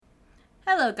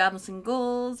Hello, goblins and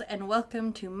ghouls, and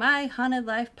welcome to my Haunted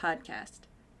Life podcast,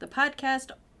 the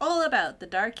podcast all about the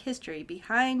dark history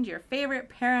behind your favorite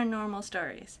paranormal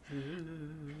stories.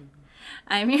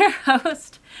 I'm your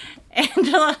host,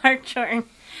 Angela Hartshorn,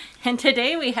 and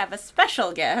today we have a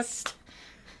special guest.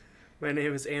 My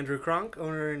name is Andrew Kronk,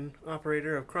 owner and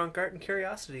operator of Kronk Art and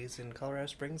Curiosities in Colorado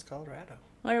Springs, Colorado.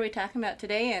 What are we talking about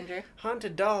today, Andrew?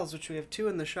 Haunted dolls, which we have 2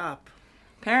 in the shop.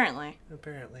 Apparently.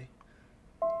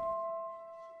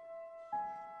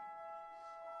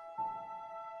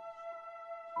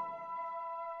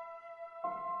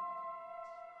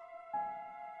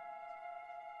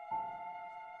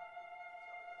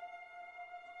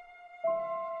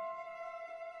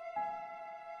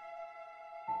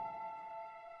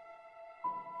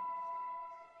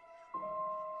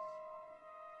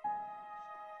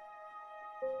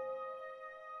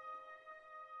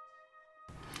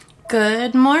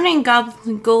 Good morning, goblins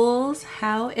and ghouls.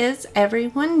 How is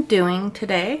everyone doing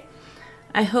today?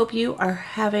 I hope you are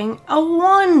having a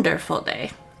wonderful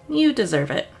day. You deserve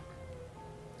it.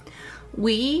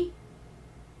 We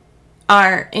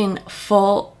are in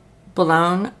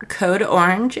full-blown Code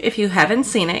Orange, if you haven't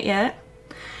seen it yet.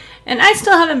 And I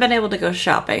still haven't been able to go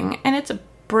shopping, and it's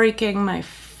breaking my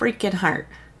freaking heart.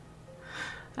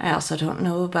 I also don't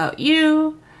know about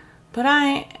you, but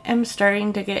I am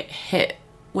starting to get hit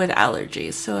with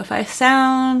allergies. So if I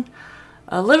sound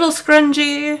a little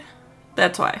scrungy,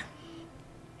 that's why.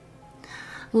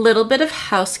 Little bit of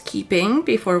housekeeping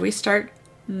before we start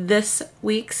this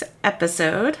week's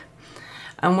episode.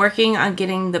 I'm working on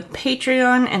getting the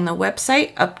Patreon and the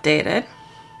website updated,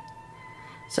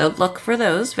 so look for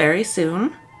those very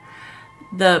soon.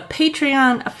 The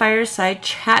Patreon fireside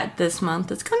chat this month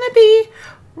is going to be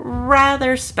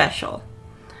rather special.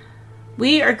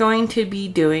 We are going to be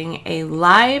doing a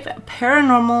live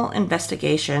paranormal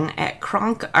investigation at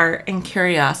Kronk Art and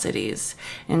Curiosities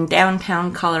in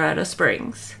downtown Colorado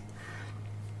Springs.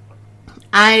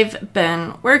 I've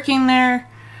been working there.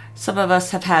 Some of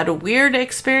us have had weird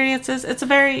experiences. It's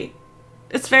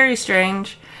very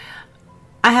strange.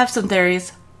 I have some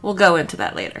theories. We'll go into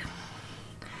that later.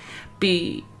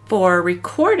 Before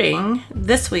recording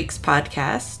this week's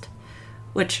podcast,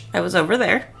 which I was over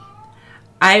there,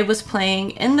 I was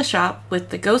playing in the shop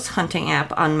with the ghost hunting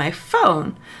app on my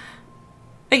phone.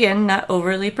 Again, not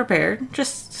overly prepared,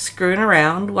 just screwing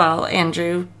around while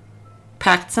Andrew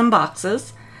packed some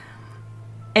boxes.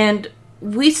 And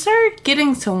we started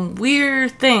getting some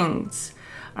weird things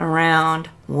around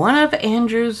one of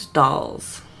Andrew's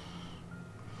dolls.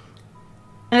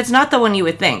 And it's not the one you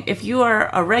would think. If you are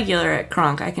a regular at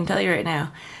Kronk, I can tell you right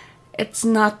now, it's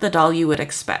not the doll you would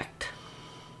expect.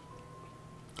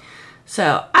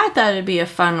 So I thought it'd be a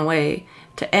fun way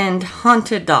to end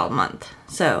Haunted Doll Month.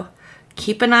 So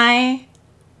keep an eye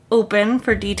open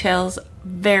for details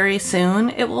very soon.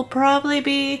 It will probably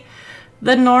be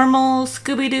the normal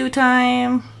Scooby-Doo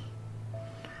time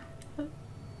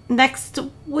next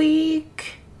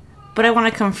week. But I want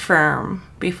to confirm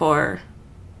before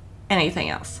anything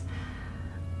else.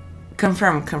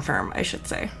 Confirm, I should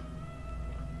say.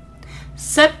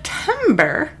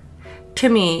 September, to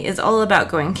me, is all about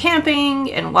going camping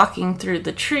and walking through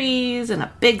the trees in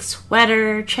a big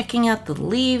sweater, checking out the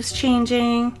leaves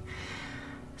changing.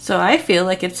 So I feel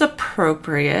like it's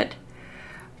appropriate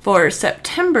for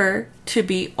September to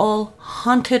be all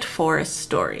haunted forest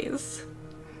stories.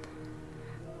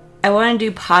 I want to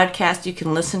do podcasts you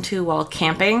can listen to while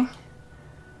camping.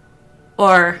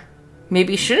 Or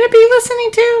maybe shouldn't be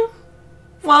listening to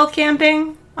while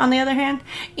camping, on the other hand.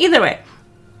 Either way,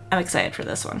 I'm excited for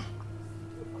this one.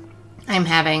 I'm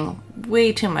having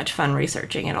way too much fun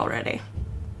researching it already.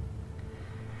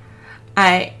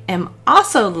 I am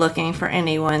also looking for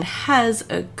anyone who has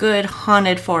a good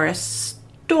haunted forest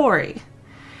story.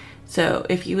 So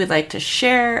if you would like to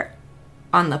share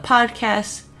on the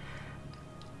podcast,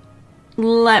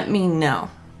 let me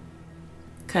know.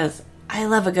 Because I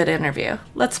love a good interview.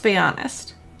 Let's be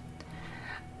honest.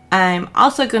 I'm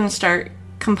also going to start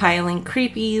compiling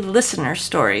creepy listener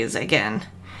stories again.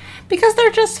 Because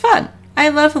they're just fun. I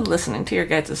love listening to your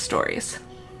guys' stories.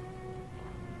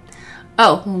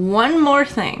 Oh, one more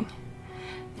thing.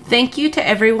 Thank you to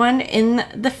everyone in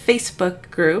the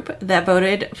Facebook group that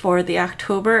voted for the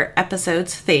October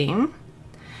episode's theme.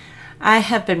 I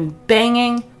have been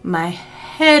banging my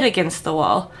head against the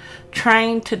wall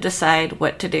trying to decide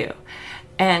what to do.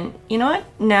 And you know what?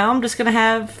 Now I'm just going to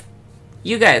have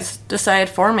you guys decide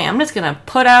for me. I'm just going to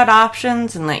put out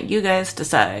options and let you guys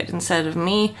decide instead of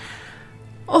me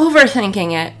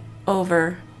overthinking it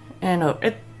over and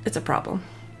over. It's a problem.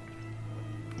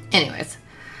 Anyways,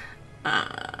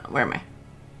 where am I?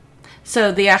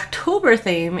 So the October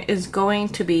theme is going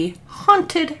to be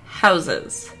haunted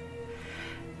houses.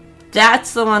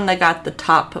 That's the one that got the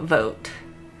top vote.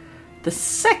 The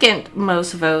second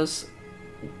most votes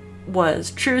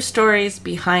was true stories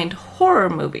behind horror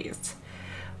movies.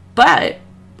 But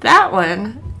that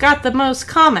one got the most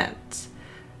comments.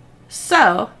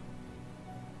 So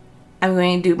I'm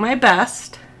going to do my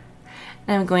best,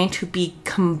 and I'm going to be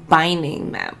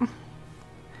combining them.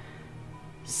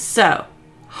 So,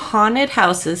 haunted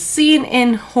houses seen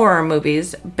in horror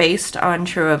movies based on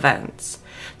true events.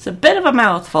 It's a bit of a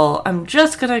mouthful. I'm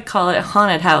just going to call it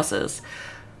haunted houses.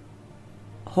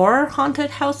 Horror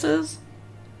haunted houses?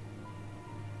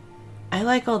 I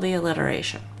like all the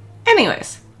alliteration.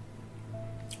 Anyways,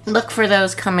 look for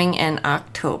those coming in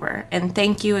October. And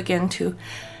thank you again to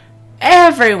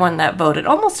everyone that voted.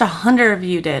 Almost 100 of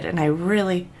you did, and I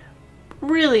really,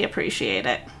 really appreciate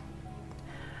it.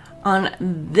 On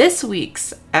this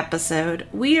week's episode,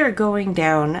 we are going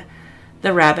down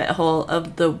the rabbit hole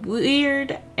of the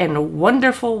weird and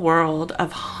wonderful world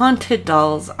of haunted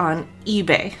dolls on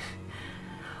eBay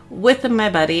with my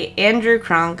buddy Andrew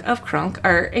Kronk of Kronk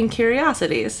Art and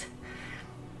Curiosities.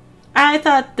 I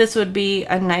thought this would be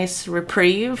a nice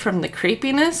reprieve from the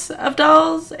creepiness of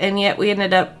dolls, and yet we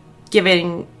ended up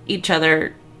giving each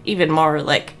other even more,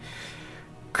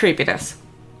 creepiness.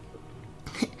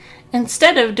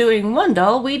 Instead of doing one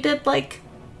doll, we did, how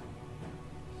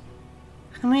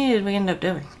many did we end up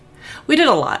doing? We did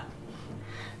a lot.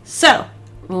 So,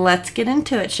 let's get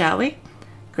into it, shall we?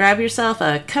 Grab yourself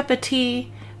a cup of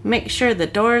tea, make sure the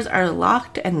doors are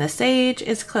locked and the sage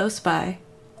is close by.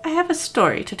 I have a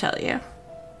story to tell you.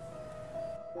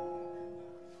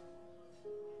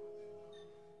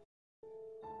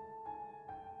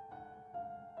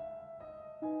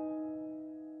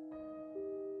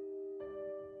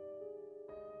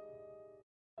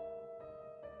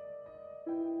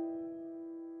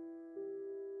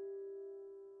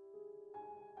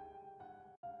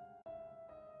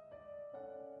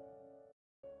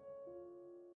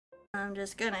 I'm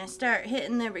just gonna start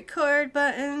hitting the record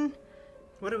button.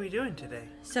 What are we doing today?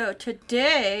 So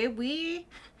today We're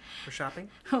shopping?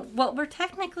 well, we are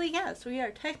technically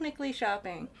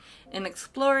shopping and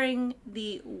exploring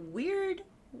the weird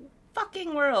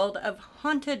fucking world of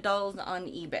haunted dolls on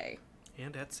eBay.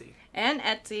 And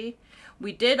Etsy.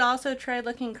 We did also try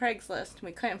looking Craigslist.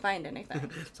 We couldn't find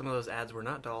anything. Some of those ads were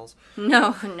not dolls.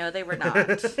 No, they were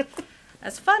not.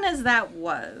 As fun as that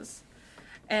was.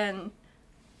 And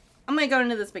I'm going to go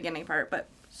into this beginning part, but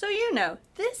so you know,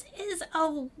 this is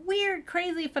a weird,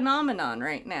 crazy phenomenon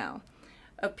right now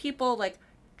of people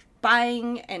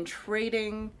buying and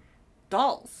trading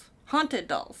dolls, haunted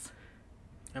dolls.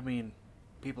 I mean,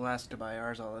 people ask to buy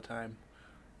ours all the time,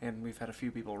 and we've had a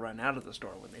few people run out of the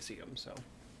store when they see them, so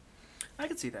I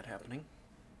could see that happening.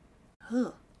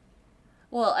 Ugh.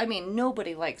 Well, I mean,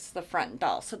 nobody likes the front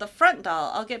doll. So the front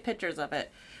doll, I'll get pictures of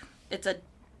it.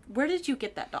 Where did you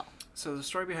get that doll? So the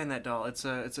story behind that doll, it's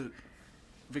a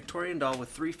Victorian doll with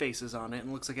 3 faces on it,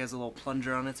 and looks like it has a little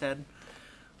plunger on its head.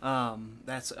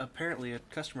 That's apparently, a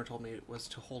customer told me it was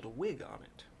to hold a wig on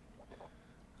it.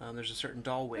 There's a certain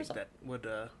doll wig that would...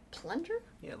 Plunger?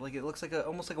 Yeah, it looks like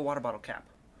almost like a water bottle cap.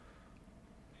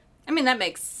 I mean, that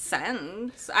makes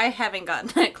sense. I haven't gotten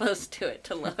that close to it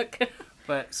to look.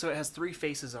 But, so it has 3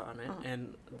 faces on it,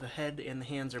 and the head and the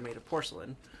hands are made of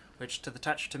porcelain, which to the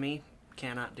touch, to me,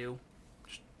 cannot do.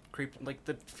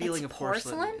 The feeling of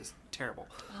porcelain is terrible.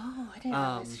 Oh, I didn't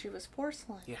realize she was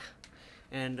porcelain. Yeah.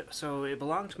 And so it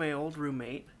belonged to my old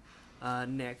roommate,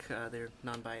 Nick. They're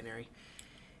non-binary.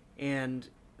 And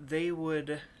they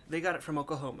got it from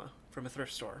Oklahoma, from a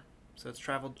thrift store. So it's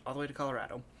traveled all the way to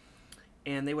Colorado.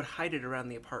 And they would hide it around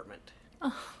the apartment.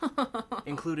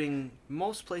 Including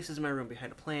most places in my room,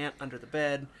 behind a plant, under the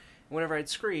bed. And whenever I'd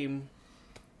scream,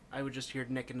 I would just hear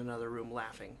Nick in another room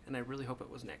laughing. And I really hope it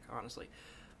was Nick, honestly.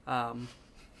 Why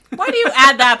do you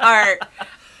add that part?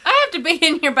 I have to be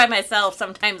in here by myself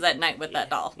sometimes at night with that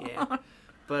doll. Yeah.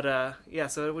 But,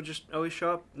 so it would just always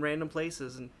show up in random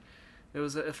places, and it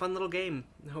was a fun little game,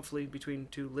 hopefully between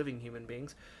 2 living human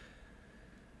beings.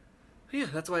 But yeah,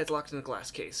 that's why it's locked in a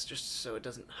glass case, just so it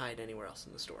doesn't hide anywhere else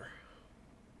in the store.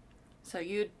 So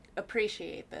you'd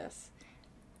appreciate this.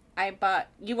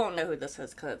 You won't know who this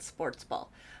is because it's sports ball,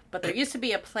 but there used to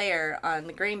be a player on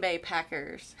the Green Bay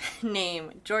Packers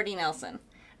named Jordy Nelson,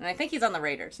 and I think he's on the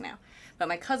Raiders now, but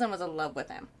my cousin was in love with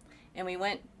him, and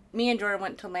me and Jordan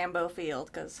went to Lambeau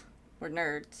Field because we're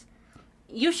nerds.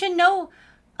 You should know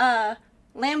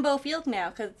Lambeau Field now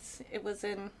because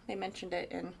they mentioned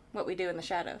it in What We Do in the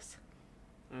Shadows.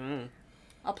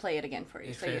 I'll play it again for you.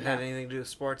 If it had anything to do with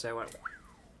sports, I went...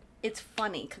 it's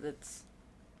funny because it's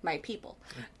my people.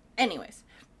 Anyways,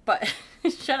 but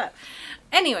shut up.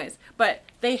 Anyways, but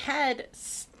they had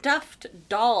stuffed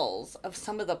dolls of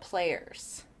some of the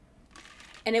players.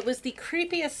 And it was the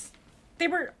creepiest. They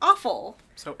were awful.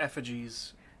 So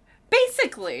effigies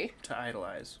Basically. to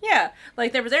idolize. Yeah.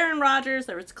 Like there was Aaron Rodgers,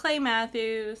 there was Clay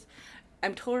Matthews.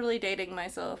 I'm totally dating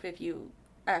myself if you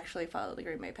actually follow the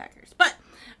Green Bay Packers. But,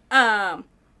 so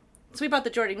we bought the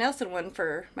Jordy Nelson one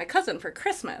for my cousin for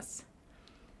Christmas.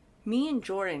 Me and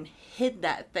Jordan hid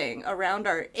that thing around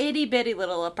our itty bitty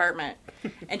little apartment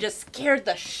and just scared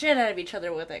the shit out of each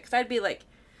other with it. Because I'd be like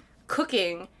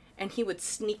cooking and he would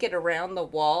sneak it around the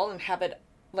wall and have it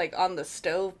like on the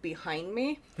stove behind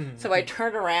me. So I'd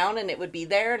turn around and it would be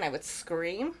there and I would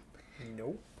scream.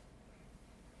 Nope.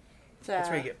 So, That's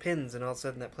where you get pins and all of a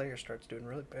sudden that player starts doing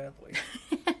really badly.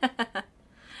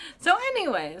 So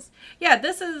anyways, yeah,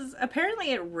 this is,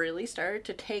 apparently it really started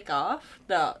to take off,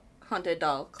 the haunted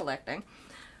doll collecting,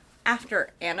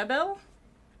 after Annabelle.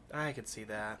 I could see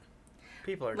that.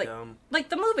 People are Like, dumb. like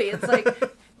the movie. It's like,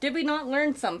 did we not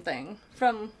learn something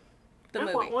from the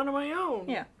movie? I want one of my own.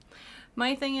 Yeah.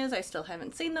 My thing is, I still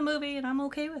haven't seen the movie, and I'm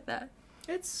okay with that.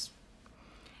 It's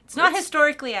not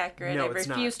historically accurate. No, I it's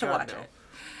not. refuse to God, watch no. it.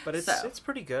 But So. it's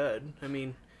pretty good. I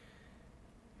mean,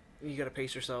 you got to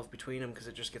pace yourself between them because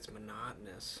it just gets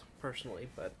monotonous, personally.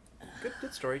 But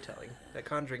good storytelling. That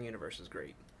Conjuring universe is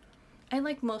great. I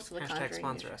like most of the Hashtag Conjuring.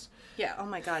 sponsor us. Yeah, oh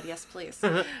my god, yes please.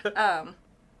 I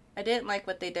didn't like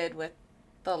what they did with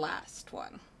the last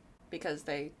one because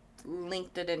they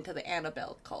linked it into the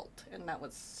Annabelle cult and that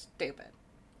was stupid.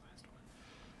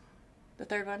 The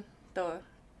third one, the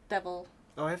devil.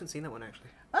 Oh, I haven't seen that one actually.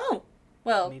 Oh,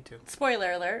 well, Need to.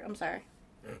 spoiler alert, I'm sorry.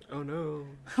 Oh no.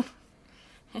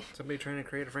 Somebody trying to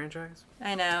create a franchise?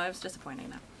 I know, it was disappointing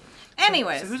though.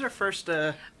 Anyways, So who's our first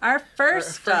our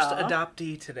first doll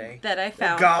adoptee today? that I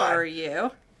found God. for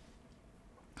you.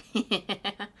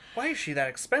 Why is she that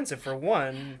expensive for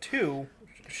one? Two,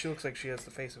 she looks like she has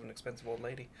the face of an expensive old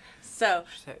lady. So,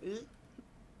 She's like,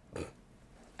 "Ugh."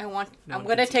 I'm one going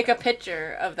can to see take that. a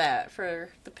picture of that for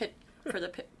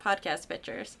the podcast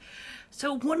pictures.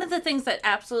 So one of the things that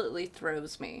absolutely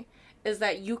throws me is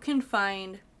that you can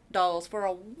find dolls for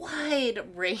a wide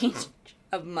range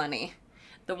of money.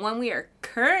 The one we are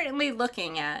currently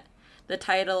looking at, the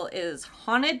title is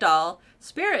Haunted Doll,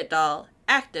 Spirit Doll,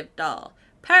 Active Doll,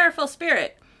 Powerful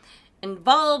Spirit,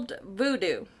 Involved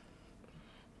Voodoo.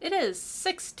 It is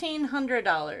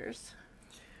 $1,600.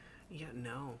 Yeah,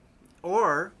 no.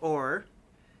 Or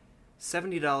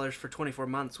 $70 for 24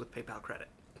 months with PayPal credit.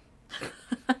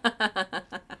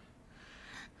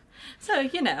 So,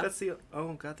 you know. That's the...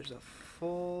 Oh, God, there's a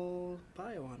full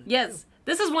bio on it. Yes,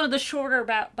 this is one of the shorter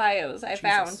bios I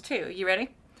found, too. You ready?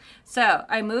 So,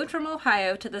 I moved from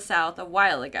Ohio to the South a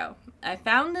while ago. I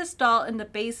found this doll in the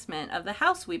basement of the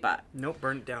house we bought. Nope,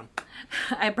 burn it down.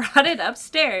 I brought it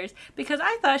upstairs because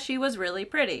I thought she was really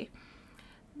pretty.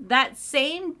 That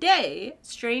same day,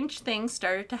 strange things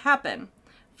started to happen.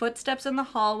 Footsteps in the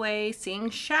hallway, seeing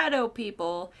shadow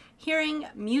people, hearing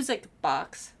music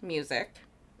box music,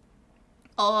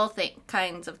 all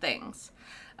kinds of things.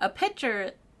 A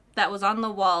picture that was on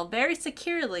the wall very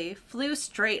securely flew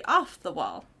straight off the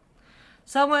wall.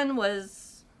 Someone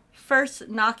was first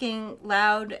knocking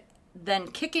loud, then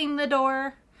kicking the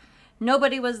door.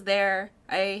 Nobody was there.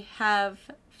 I have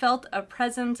felt a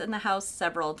presence in the house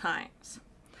several times.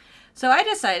 So I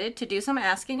decided to do some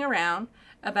asking around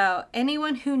about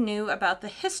anyone who knew about the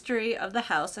history of the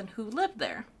house and who lived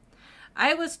there.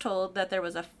 I was told that there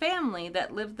was a family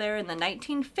that lived there in the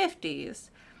 1950s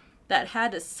that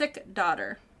had a sick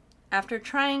daughter. After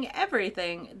trying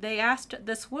everything, they asked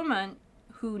this woman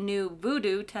who knew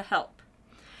voodoo to help.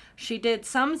 She did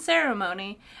some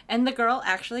ceremony and the girl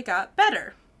actually got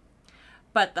better.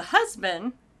 But the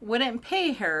husband wouldn't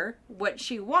pay her what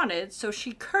she wanted, so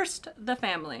she cursed the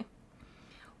family.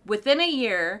 Within a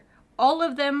year, all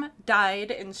of them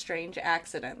died in strange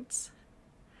accidents.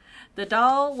 The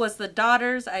doll was the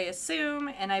daughter's, I assume,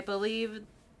 and I believe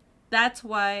that's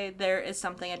why there is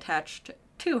something attached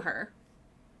to her.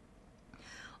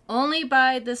 Only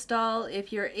buy this doll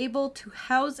if you're able to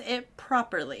house it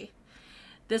properly.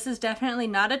 This is definitely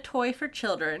not a toy for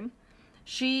children.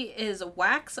 She is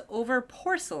wax over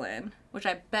porcelain, which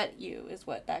I bet you is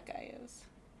what that guy is.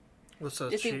 Well, so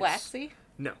Is he she's- waxy?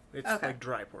 No, it's Okay. like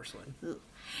dry porcelain.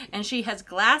 And she has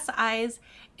glass eyes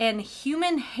and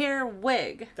human hair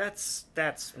wig. That's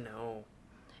no.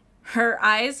 Her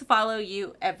eyes follow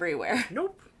you everywhere.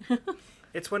 Nope.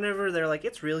 It's whenever they're like,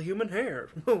 it's real human hair.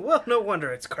 Well, no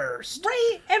wonder it's cursed.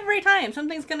 Right? Every time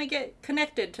something's gonna get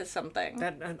connected to something.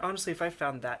 That and honestly, if I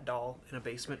found that doll in a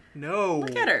basement, no.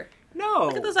 Look at her. No.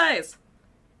 Look at those eyes.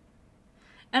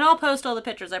 And I'll post all the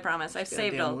pictures, I promise. I've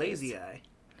saved Goddamn all lazy these. eye.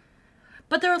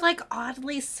 But they're like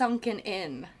oddly sunken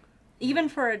in. Even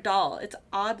for a doll, it's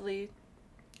oddly...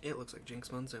 It looks like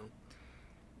Jinx Monsoon.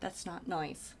 That's not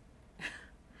nice.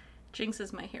 Jinx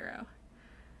is my hero.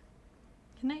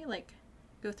 Can I, like,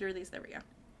 go through these? There we go.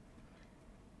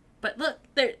 But look,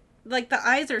 they're, like, the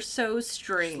eyes are so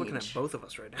strange. She's looking at both of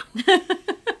us right now.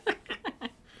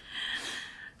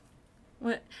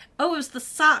 What? Oh, it was the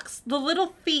socks. The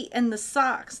little feet and the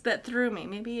socks that threw me.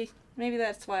 Maybe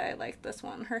that's why I like this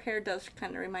one. Her hair does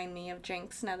kind of remind me of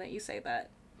Jinx now that you say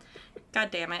that. God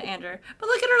damn it, Andrew. But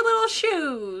look at her little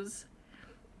shoes.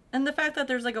 And the fact that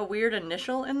there's like a weird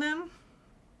initial in them.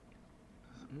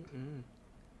 Mm-mm.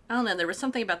 I don't know. There was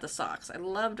something about the socks. I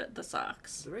loved the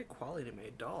socks. It's a very quality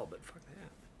made doll, but fuck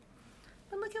that.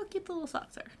 But look how cute the little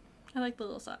socks are. I like the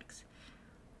little socks.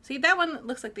 See, that one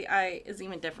looks like the eye is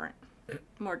even different.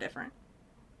 More different.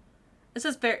 It's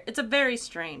a very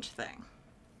strange thing.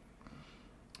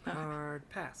 Hard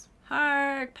pass.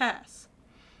 Hard pass.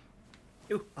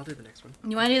 Ooh, I'll do the next one.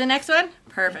 You want to do the next one?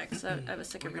 Perfect. So I was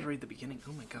sick I of gotta reading. read the beginning.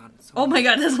 Oh my god. It's so Oh my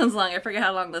god, this one's long. I forget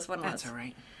how long this one was. That's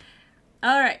alright.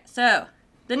 Alright, so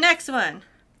the next one.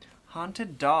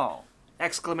 Haunted doll!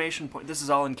 Exclamation point. This is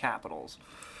all in capitals.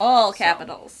 All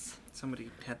capitals.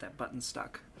 Somebody had that button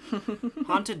stuck.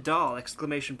 Haunted doll!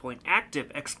 Exclamation point.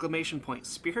 Active! Exclamation point.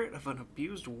 Spirit of an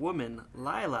abused woman,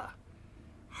 Lila.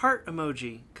 Heart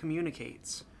emoji.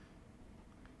 Communicates.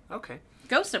 Okay.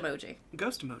 Ghost emoji.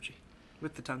 Ghost emoji.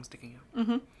 With the tongue sticking out.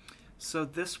 Mm-hmm. So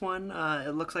this one,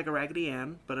 it looks like a Raggedy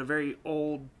Ann, but a very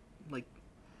old, like,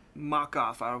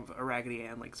 mock-off of a Raggedy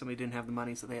Ann. Like, somebody didn't have the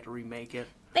money, so they had to remake it.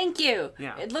 Thank you.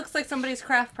 Yeah. It looks like somebody's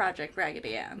craft project,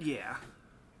 Raggedy Ann. Yeah.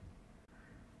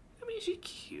 I mean, she's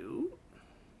cute.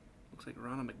 Looks like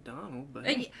Ronald McDonald, but...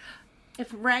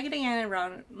 If Raggedy Ann and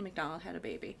Ronald McDonald had a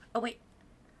baby. Oh, wait.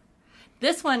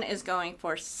 This one is going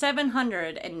for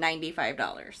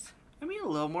 $795. I mean, a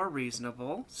little more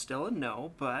reasonable. Still a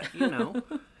no, but, you know,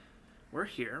 we're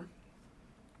here.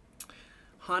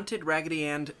 Haunted Raggedy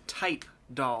Ann type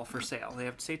doll for sale. They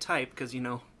have to say type because, you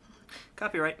know,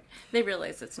 copyright. They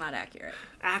realize it's not accurate.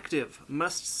 Active.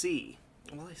 Must see.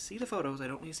 Well, I see the photos. I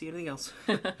don't need to see anything else.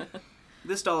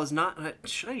 This doll is not...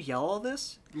 should I yell all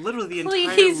this? Literally the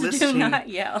entire Please listing do not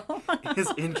yell.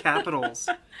 is in capitals.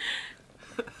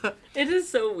 It is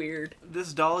so weird.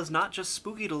 This doll is not just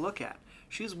spooky to look at.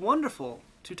 She's wonderful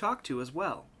to talk to as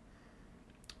well.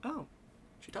 Oh,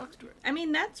 she talks to her. I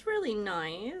mean, that's really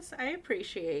nice. I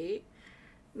appreciate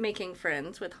making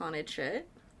friends with haunted shit.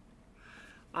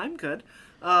 I'm good.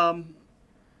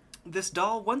 This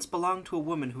doll once belonged to a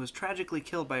woman who was tragically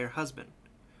killed by her husband.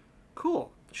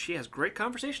 Cool. She has great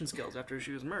conversation skills after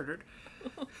she was murdered.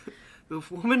 The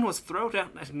woman was thrown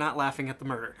down... Not laughing at the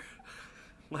murder.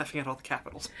 Laughing at all the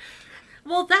capitals.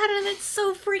 Well, that and it's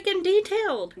so freaking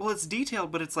detailed. Well, it's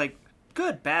detailed, but it's like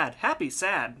good, bad, happy,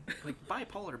 sad. Like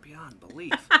bipolar beyond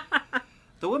belief.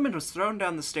 The woman was thrown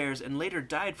down the stairs and later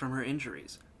died from her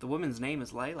injuries. The woman's name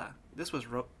is Layla. This was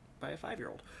wrote by a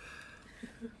 5-year-old.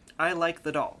 I like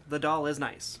the doll. The doll is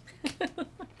nice.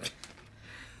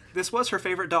 This was her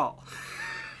favorite doll.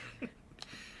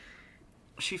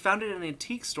 She found it in an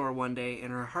antique store one day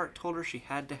and her heart told her she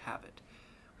had to have it.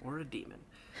 Or a demon.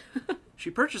 She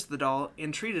purchased the doll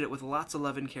and treated it with lots of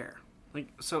love and care. Like,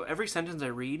 so every sentence I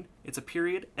read, it's a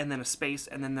period and then a space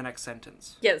and then the next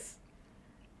sentence. Yes.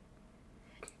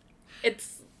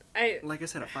 Like I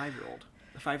said, a 5-year-old.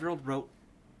 A 5-year-old wrote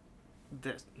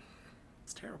this.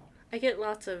 It's terrible. I get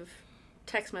lots of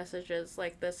text messages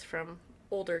like this from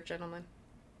older gentlemen.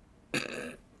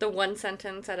 The one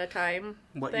sentence at a time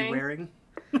What thing. you wearing?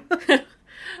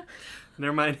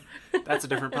 Never mind. That's a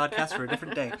different podcast for a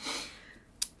different day.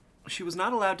 She was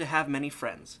not allowed to have many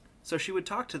friends, so she would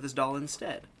talk to this doll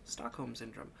instead. Stockholm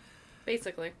Syndrome.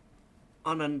 Basically.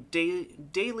 On a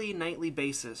daily, nightly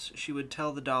basis, she would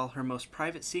tell the doll her most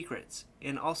private secrets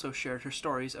and also shared her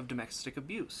stories of domestic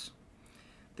abuse.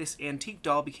 This antique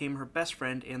doll became her best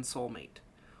friend and soulmate.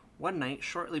 One night,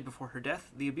 shortly before her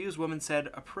death, the abused woman said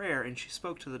a prayer and she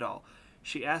spoke to the doll.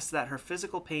 She asked that her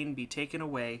physical pain be taken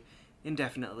away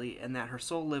indefinitely and that her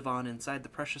soul live on inside the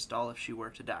precious doll if she were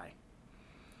to die.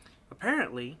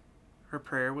 Apparently, her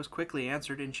prayer was quickly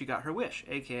answered and she got her wish,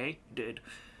 aka dead.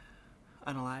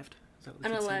 Unalived? Is that what they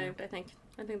say now? Unalived, I think.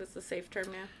 I think that's a safe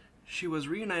term now. She was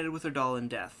reunited with her doll in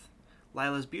death.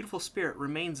 Lila's beautiful spirit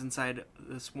remains inside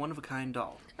this one-of-a-kind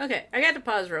doll. Okay, I got to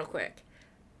pause real quick.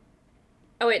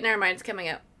 Oh, wait, never mind. It's coming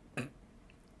up.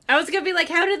 I was going to be like,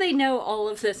 how do they know all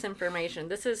of this information?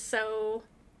 This is so...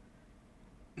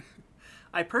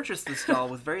 I purchased this doll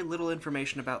with very little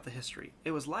information about the history.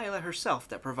 It was Lila herself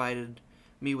that provided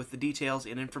me with the details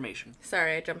and information.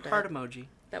 Sorry, I jumped Heart ahead. emoji.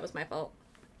 That was my fault.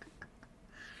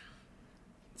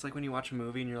 It's like when you watch a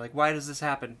movie and you're like, why does this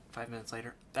happen? 5 minutes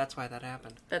later, that's why that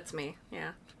happened. That's me,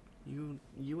 yeah. You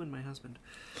and my husband.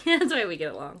 That's why we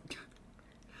get along.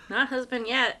 Not husband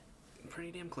yet.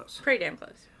 Pretty damn close. Pretty damn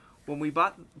close. When we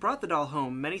brought the doll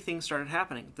home, many things started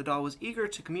happening. The doll was eager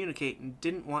to communicate and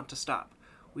didn't want to stop.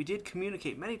 We did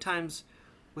communicate many times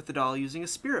with the doll using a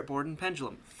spirit board and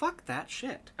pendulum. Fuck that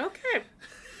shit. Okay.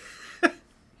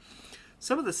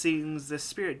 Some of the things this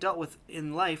spirit dealt with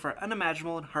in life are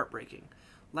unimaginable and heartbreaking.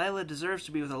 Lila deserves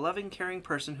to be with a loving, caring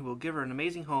person who will give her an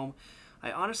amazing home.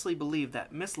 I honestly believe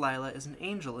that Miss Lila is an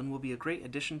angel and will be a great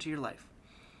addition to your life.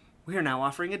 We are now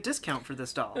offering a discount for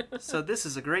this doll, so this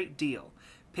is a great deal.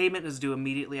 Payment is due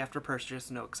immediately after purchase,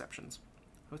 no exceptions.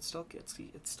 Oh, it still keeps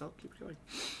going.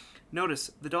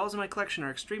 Notice, the dolls in my collection are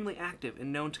extremely active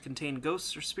and known to contain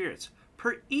ghosts or spirits.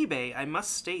 Per eBay, I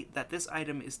must state that this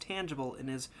item is tangible and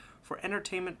is for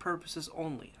entertainment purposes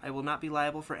only. I will not be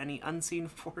liable for any unseen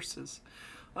forces,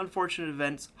 unfortunate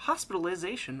events,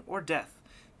 hospitalization, or death.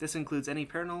 This includes any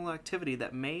paranormal activity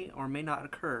that may or may not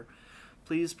occur.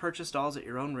 Please purchase dolls at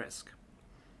your own risk.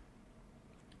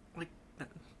 Like,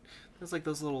 there's like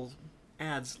those little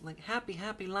ads, like, happy,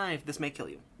 happy life. This may kill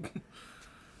you.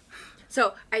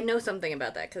 So, I know something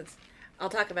about that, because I'll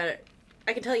talk about it.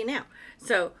 I can tell you now.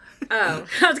 So, I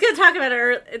was going to talk about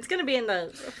it. It's going to be in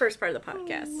the first part of the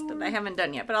podcast that I haven't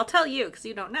done yet, but I'll tell you, because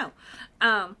you don't know.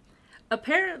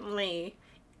 Apparently,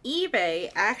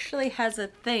 eBay actually has a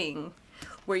thing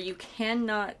where you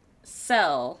cannot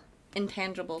sell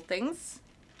intangible things,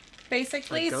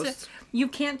 basically. Like ghosts? So you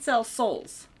can't sell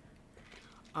souls.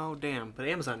 Oh, damn. But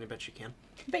Amazon, I bet you can.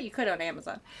 I bet you could on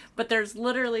Amazon. But there's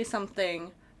literally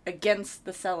something against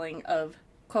the selling of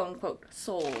quote-unquote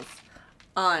souls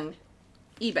on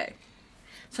eBay.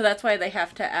 So that's why they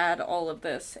have to add all of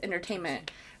this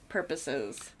entertainment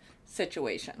purposes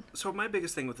situation. So my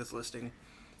biggest thing with this listing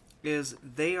is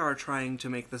they are trying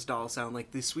to make this doll sound like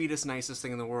the sweetest, nicest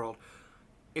thing in the world.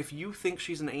 If you think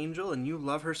she's an angel and you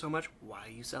love her so much, why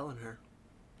are you selling her?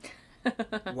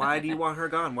 Why do you want her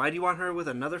gone? Why do you want her with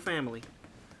another family?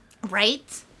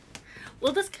 Right?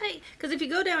 Well, this guy, because if you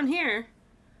go down here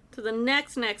to the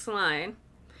next line,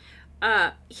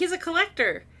 he's a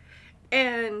collector.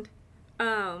 And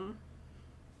I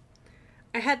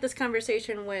had this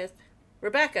conversation with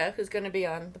Rebecca, who's going to be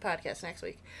on the podcast next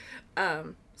week.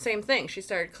 Same thing. She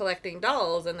started collecting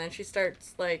dolls, and then she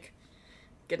starts, like,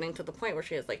 getting to the point where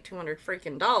she has, like, 200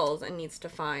 freaking dolls and needs to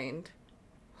find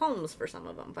homes for some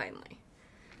of them, finally.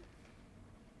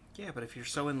 Yeah, but if you're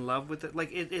so in love with it,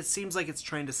 like, it seems like it's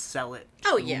trying to sell it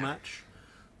Oh, too yeah. much.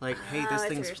 Like, hey, I this see what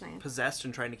thing's you're saying. possessed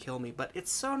and trying to kill me, but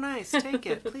it's so nice. Take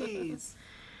it, please.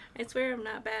 I swear I'm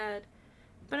not bad.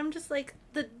 But I'm just like,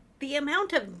 the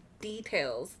amount of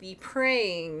details, the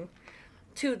praying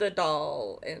to the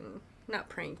doll, and not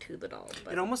praying to the doll,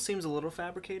 but... It almost seems a little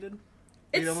fabricated.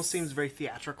 It's- It almost seems very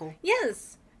theatrical.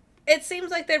 Yes! It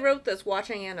seems like they wrote this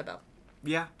watching Annabelle.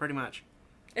 Yeah, pretty much.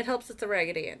 It helps it's a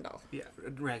Raggedy Ann doll. Yeah,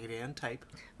 Raggedy Ann type.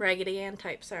 Raggedy Ann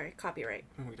type, sorry, copyright.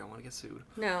 We don't want to get sued.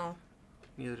 No.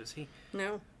 Neither does he.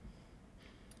 No.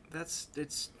 It's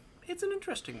an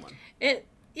interesting one.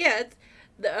 It's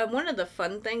one of the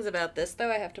fun things about this, though,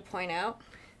 I have to point out.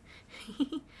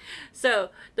 So,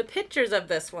 the pictures of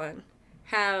this one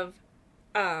have,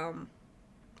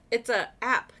 it's a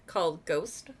app called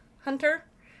Ghost Hunter.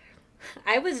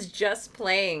 I was just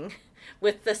playing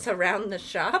with this around the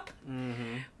shop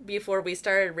before we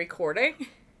started recording,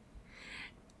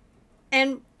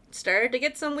 and started to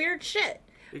get some weird shit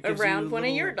around one of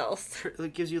your dolls.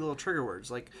 It gives you little trigger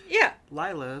words. Like, Yeah.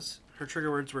 Lila's, her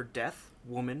trigger words were death,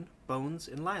 woman, bones,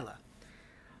 and Lila.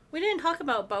 We didn't talk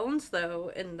about bones,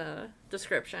 though, in the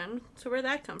description. So where'd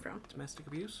that come from? Domestic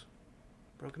abuse?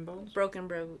 Broken bones? Broken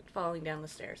bro falling down the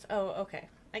stairs. Oh, okay.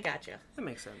 I gotcha. That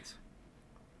makes sense.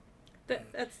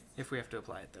 That's. If we have to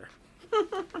apply it there.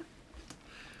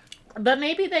 But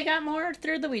maybe they got more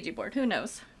through the Ouija board. Who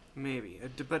knows? Maybe.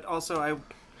 But also, I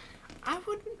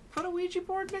wouldn't put a Ouija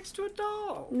board next to a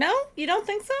doll. No? You don't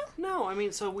think so? No, I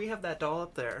mean, so we have that doll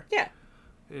up there. Yeah.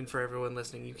 And for everyone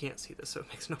listening, you can't see this, so it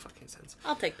makes no fucking sense.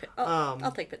 I'll take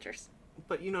I'll take pictures.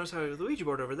 But you notice how I have the Ouija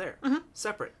board over there. Mhm.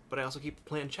 Separate. But I also keep the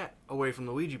planchette away from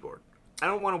the Ouija board. I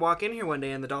don't want to walk in here one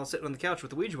day and the doll sitting on the couch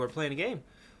with the Ouija board playing a game.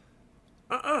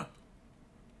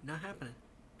 Not happening.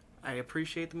 I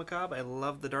appreciate the macabre. I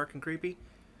love the dark and creepy.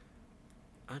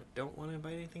 I don't want to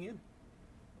invite anything in.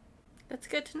 That's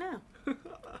good to know.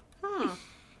 Hmm.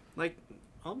 Like,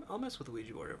 I'll mess with the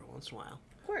Ouija board every once in a while,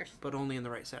 Of course. but only in the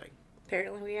right setting.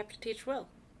 Apparently we have to teach Will.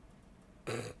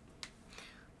 That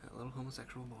little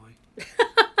homosexual boy.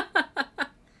 Does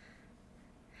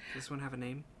this one have a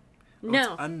name? Oh,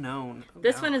 No. It's unknown. Oh,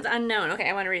 This God. one is unknown. Okay,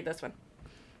 I want to read this one.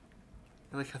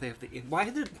 I like how they have the... Why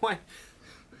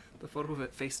the photo of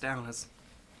it face down is...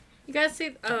 You guys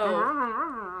see...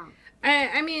 Oh.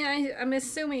 I'm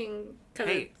assuming...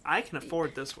 Hey, I can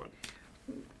afford this one.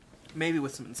 Maybe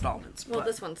with some installments. Well, but...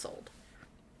 this one's sold.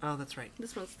 Oh, that's right.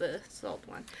 This one's the sold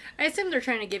one. I assume they're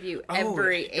trying to give you Oh,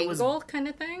 every it was angle kind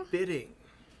of thing. Bidding.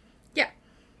 Yeah.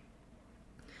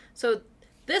 So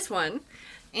this one,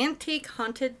 antique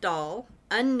haunted doll,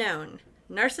 unknown,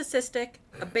 narcissistic,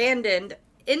 abandoned,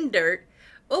 in dirt,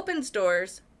 opens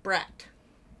doors, brat.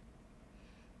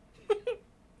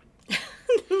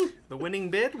 The winning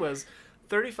bid was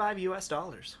 $35 US.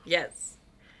 Yes.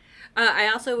 I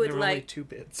also would There were only like... 2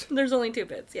 bids. There's only 2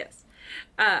 bids, yes.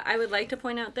 I would like to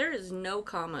point out there is no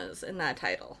commas in that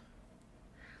title.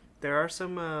 There are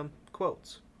some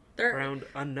quotes They're around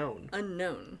unknown.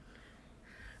 unknown.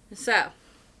 So,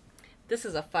 this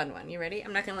is a fun one. You ready?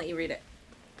 I'm not going to let you read it.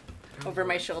 Over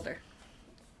my shoulder.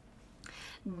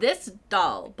 This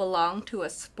doll belonged to a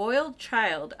spoiled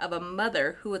child of a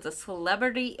mother who was a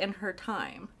celebrity in her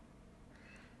time.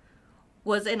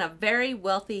 Was in a very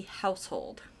wealthy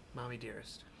household. Mommy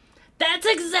dearest. That's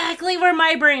exactly where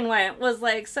my brain went. Was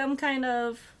like some kind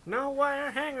of... No wire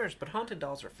hangers, but haunted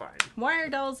dolls are fine. Wire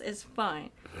dolls is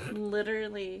fine.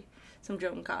 Literally, some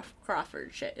Joan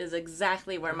Crawford shit is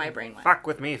exactly where my brain went. Fuck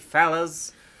with me,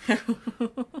 fellas. That's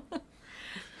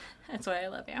why I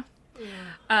love you.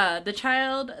 The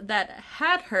child that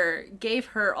had her gave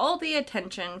her all the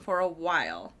attention for a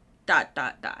while. ...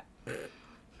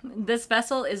 This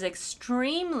vessel is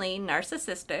extremely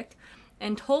narcissistic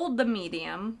and told the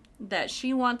medium that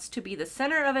she wants to be the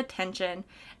center of attention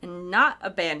and not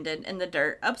abandoned in the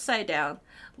dirt upside down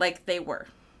like they were.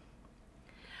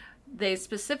 They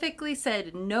specifically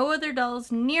said no other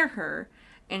dolls near her,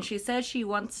 and she said she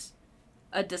wants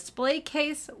a display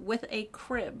case with a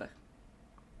crib.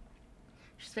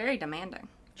 She's very demanding.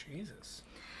 Jesus.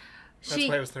 That's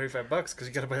why it was $35, because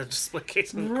you gotta buy a display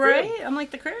case and a crib. Right? I'm like,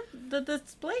 the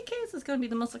display case is going to be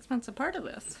the most expensive part of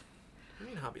this. I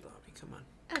mean, Hobby Lobby, come on.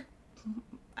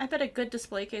 I bet a good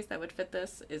display case that would fit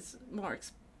this is more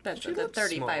expensive She than looked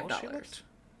 $35. small. She looked...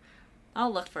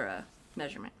 I'll look for a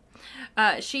measurement.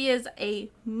 She is a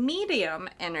medium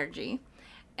energy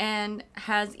and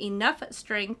has enough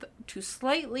strength to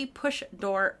slightly push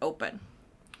door open.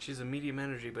 She's a medium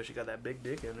energy, but she got that big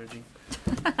dick energy.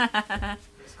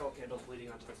 Skull candle's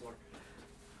bleeding onto the floor.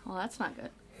 Well, that's not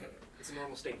good. It's a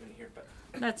normal statement here, but...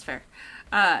 That's fair.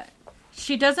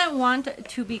 She doesn't want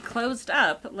to be closed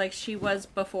up like she was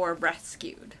before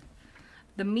rescued.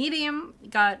 The medium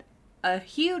got a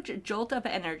huge jolt of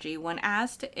energy when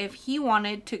asked if he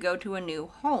wanted to go to a new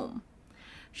home.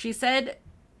 She said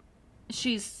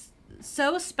she's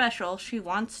so special she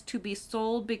wants to be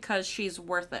sold because she's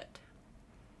worth it.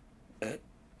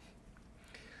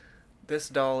 This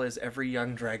doll is every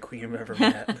young drag queen you've ever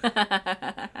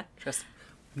met. Just,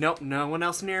 nope, no one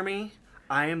else near me.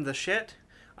 I am the shit.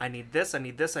 I need this, I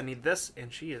need this, I need this.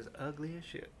 And she is ugly as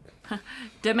shit.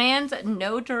 Demands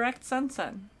no direct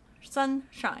sunshine.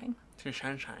 Shine.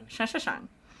 Shine.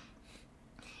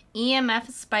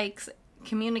 EMF spikes,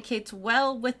 communicates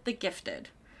well with the gifted.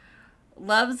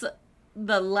 Loves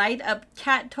the light up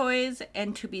cat toys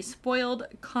and to be spoiled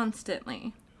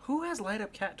constantly. Who has light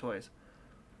up cat toys?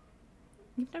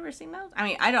 You've never seen those? I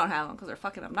mean, I don't have them because they're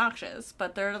fucking obnoxious,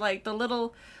 but they're like the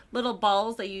little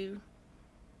balls that you...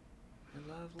 I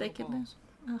love They little can... balls.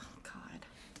 Oh, God.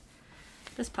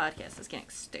 This podcast is getting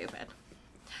stupid.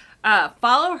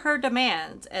 Follow her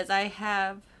demands as I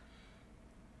have...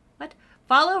 What?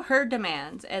 Follow her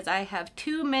demands as I have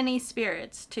too many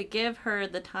spirits to give her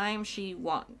the time she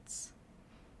wants.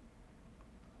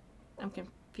 I'm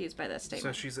confused by that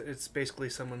statement. So it's basically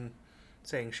someone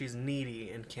saying she's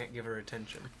needy and can't give her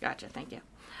attention. Gotcha, thank you.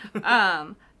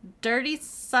 Dirty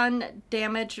sun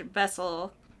damaged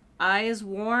vessel, eyes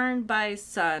worn by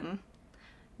sun,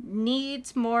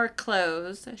 needs more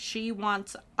clothes, she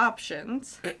wants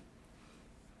options.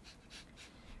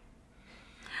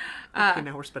 Okay,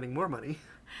 now we're spending more money.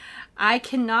 I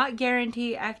cannot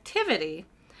guarantee activity,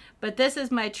 but this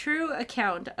is my true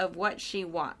account of what she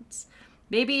wants.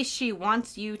 Maybe she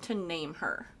wants you to name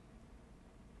her.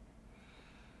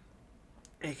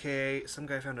 AKA, some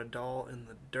guy found a doll in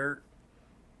the dirt.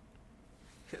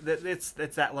 It's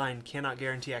that line, cannot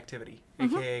guarantee activity.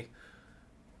 AKA,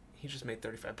 he just made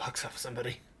 $35 off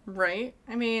somebody. Right?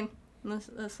 I mean,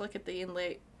 Let's look at the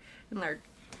inlay in their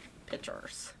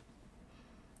pictures.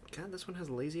 God, this one has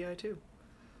a lazy eye too.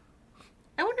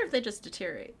 I wonder if they just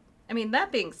deteriorate. I mean,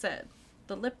 that being said,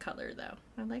 the lip color though,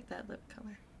 I like that lip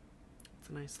color. It's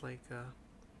a nice like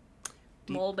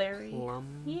deep Mulberry.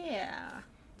 plum. Yeah.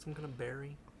 Some kind of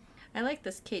berry. I like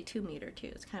this K2 meter too.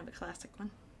 It's kind of a classic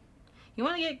one. You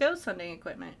want to get ghost hunting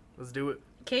equipment? Let's do it.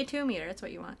 K2 meter. That's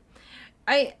what you want.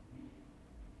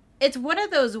 It's one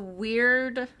of those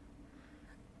weird,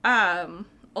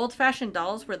 old-fashioned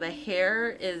dolls where the hair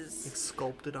is It's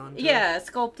sculpted onto it. yeah,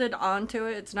 sculpted onto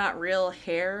it. It's not real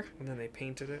hair. And then they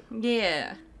painted it.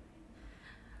 Yeah.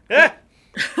 Ah!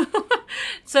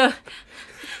 So,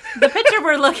 the picture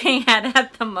we're looking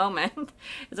at the moment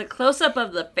is a close-up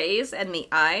of the face and the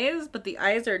eyes, but the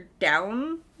eyes are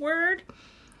downward,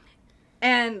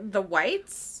 and the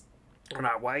whites We're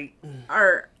not white.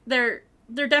 are they're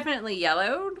definitely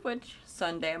yellowed, which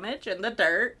sun damage and the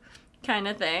dirt kind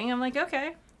of thing. I'm like,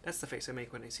 okay. That's the face I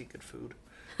make when I see good food.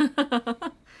 Oh,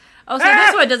 so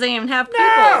this one doesn't even have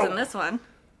pupils in this one.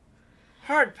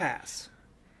 Hard pass.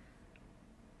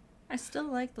 I still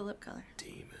like the lip color.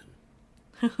 Demon.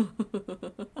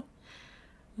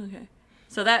 Okay.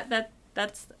 So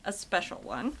that's a special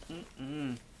one.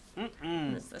 Mm-mm. What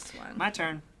Mm-mm. is this one? My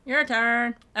turn. Your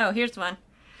turn. Oh, here's one.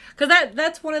 Because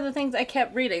that's one of the things I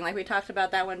kept reading. Like we talked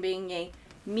about that one being a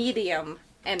medium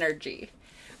energy.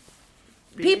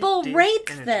 People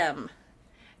rate them.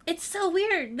 It's so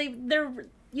weird.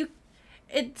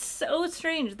 It's so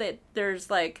strange that there's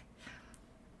like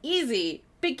easy,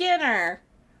 beginner,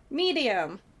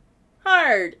 medium,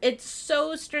 hard. It's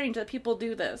so strange that people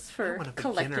do this for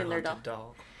collecting their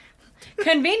doll.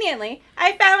 Conveniently,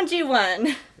 I found you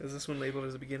one. Is this one labeled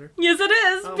as a beginner? Yes, it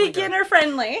is. Oh my Beginner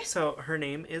friendly. So her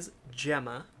name is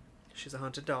Gemma. She's a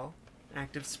haunted doll.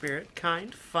 Active spirit,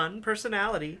 kind, fun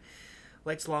personality.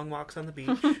 Likes long walks on the beach.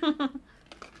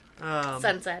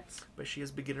 Sunsets. But she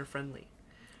is beginner friendly.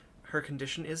 Her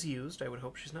condition is used. I would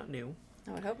hope she's not new.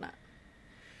 I would hope not.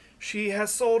 She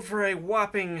has sold for a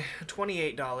whopping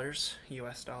 $28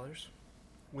 US dollars,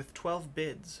 with 12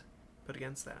 bids put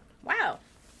against that. Wow.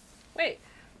 Wait.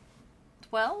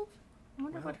 12? I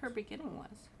wonder what 12. her beginning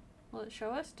was. Will it show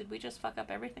us? Did we just fuck up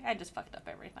everything? I just fucked up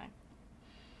everything.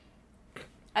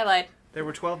 I lied. There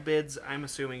were 12 bids. I'm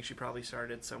assuming she probably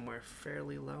started somewhere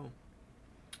fairly low.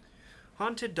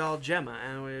 Haunted doll Gemma,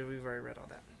 and we've already read all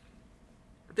that.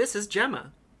 This is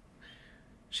Gemma.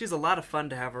 She's a lot of fun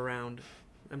to have around.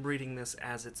 I'm reading this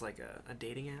as it's like a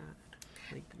dating ad.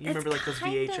 Like, you remember like those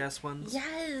VHS ones?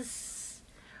 Yes.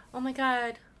 Oh my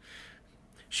god.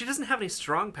 She doesn't have any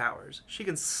strong powers. She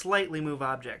can slightly move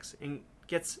objects and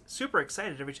gets super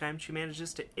excited every time she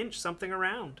manages to inch something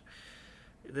around.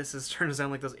 This is turning to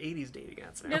sound like those 80s dating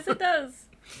ads now. Yes, it does.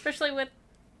 Especially with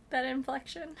that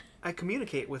inflection. I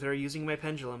communicate with her using my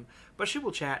pendulum, but she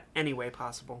will chat any way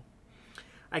possible.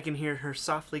 I can hear her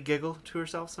softly giggle to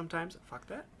herself sometimes. Fuck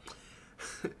that.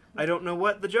 I don't know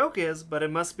what the joke is, but it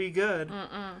must be good.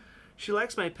 Mm-mm. She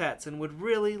likes my pets and would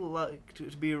really like to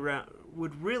be around.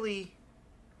 Would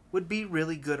be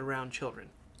really good around children.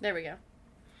 There we go.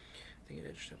 I think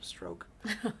I just have a stroke.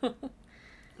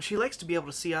 She likes to be able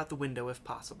to see out the window if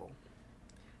possible.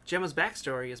 Gemma's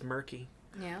backstory is murky.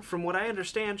 Yeah. From what I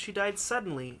understand, she died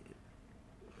suddenly.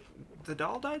 The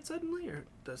doll died suddenly, or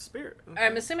the spirit? Okay.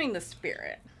 I'm assuming the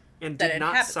spirit. And that did not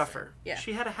inhabits suffer. it. Yeah.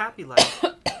 She had a happy life.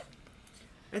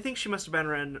 I think she must have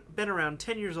been around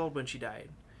 10 years old when she died,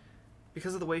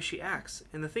 because of the way she acts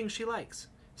and the things she likes.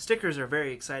 Stickers are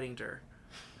very exciting to her.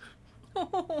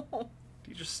 Do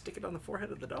you just stick it on the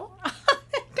forehead of the doll?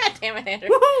 God damn it, Andrew.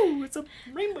 Woohoo! It's a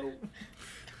rainbow.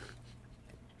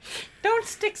 Don't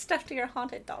stick stuff to your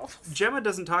haunted dolls. Gemma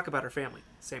doesn't talk about her family.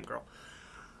 Same girl.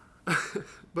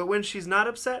 But when she's not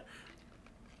upset,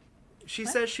 she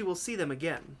says she will see them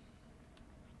again.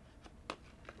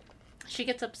 She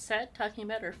gets upset talking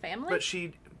about her family? But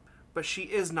she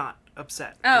is not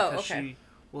upset. Oh, because okay. she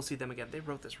will see them again. They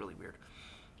wrote this really weird.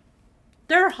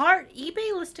 They're hard.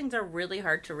 eBay listings are really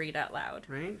hard to read out loud.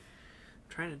 Right? I'm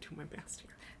trying to do my best here.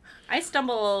 I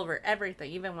stumble over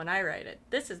everything, even when I write it.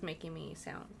 This is making me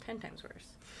sound 10 times worse.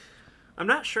 I'm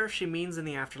not sure if she means in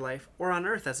the afterlife or on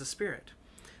Earth as a spirit.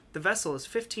 The vessel is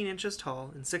 15 inches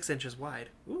tall and 6 inches wide.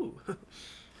 Ooh,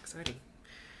 exciting.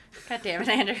 God damn it,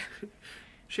 Andrew.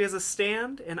 She has a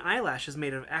stand and eyelashes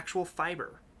made of actual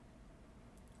fiber.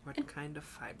 What kind of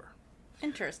fiber?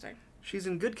 Interesting. She's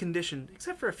in good condition,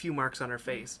 except for a few marks on her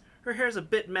face. Her hair's a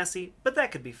bit messy, but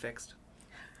that could be fixed.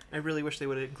 I really wish they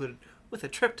would have included with a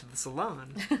trip to the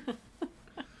salon.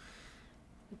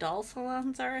 Doll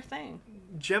salons are a thing.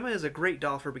 Gemma is a great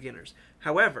doll for beginners.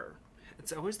 However,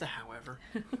 it's always the however.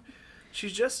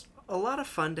 She's just a lot of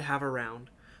fun to have around.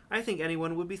 I think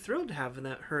anyone would be thrilled to have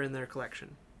her in their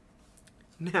collection.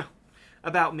 Now,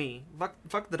 about me.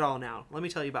 Fuck the doll now. Let me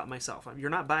tell you about myself. You're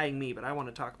not buying me, but I want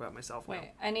to talk about myself now.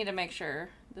 Wait, I need to make sure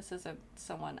this isn't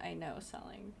someone I know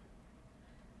selling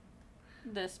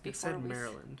this before. It said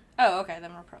Maryland. Oh, okay,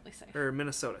 then we're probably safe. Or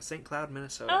Minnesota. St. Cloud,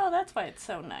 Minnesota. Oh, that's why it's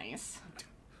so nice.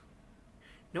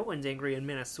 No one's angry in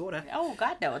Minnesota. Oh,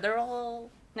 God, no. They're all...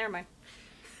 Never mind.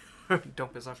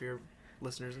 Don't piss off your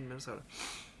listeners in Minnesota.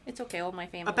 It's okay. All my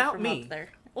family About from me. up there.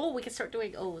 Oh, we can start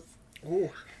doing O's.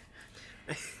 Oh.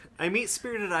 I meet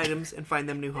spirited items and find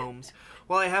them new homes.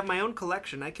 While I have my own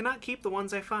collection, I cannot keep the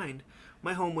ones I find.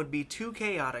 My home would be too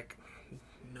chaotic.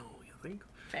 No, you think?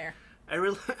 Fair.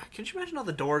 Can you imagine all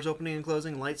the doors opening and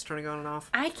closing, lights turning on and off?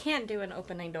 I can't do an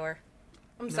opening door.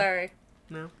 I'm sorry.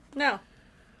 No. No.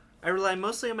 I rely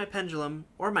mostly on my pendulum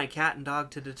or my cat and dog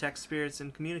to detect spirits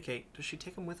and communicate. Does she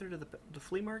take them with her to the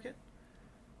flea market?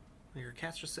 Like her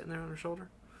cat's just sitting there on her shoulder?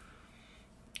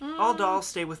 All dolls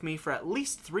stay with me for at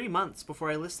least 3 months before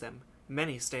I list them.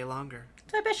 Many stay longer.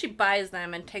 So I bet she buys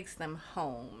them and takes them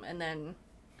home, and then...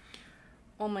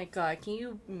 Oh my God, can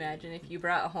you imagine if you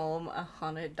brought home a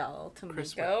haunted doll to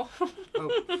Miko?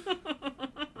 Oh,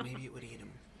 maybe it would eat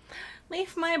him.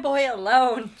 Leave my boy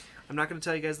alone. I'm not going to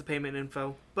tell you guys the payment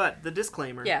info, but the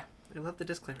disclaimer. Yeah. I love the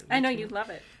disclaimer. I know you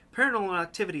love it. Paranormal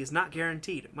activity is not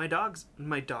guaranteed. My dolls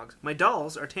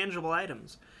are tangible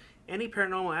items. Any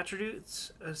paranormal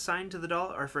attributes assigned to the doll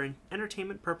are for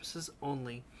entertainment purposes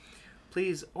only.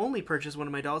 Please only purchase one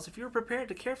of my dolls if you are prepared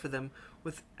to care for them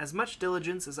with as much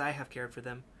diligence as I have cared for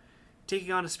them.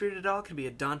 Taking on a spirited doll can be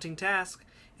a daunting task,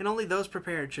 and only those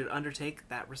prepared should undertake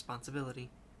that responsibility.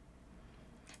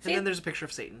 And then there's a picture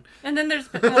of Satan. And then there's...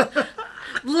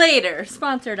 later,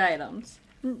 sponsored items.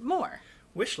 More.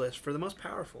 Wish list for the most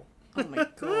powerful. Oh my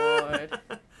God.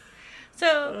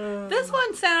 So, this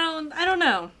one sounds... I don't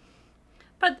know.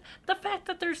 But the fact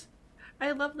that there's...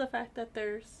 I love the fact that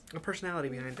there's... A personality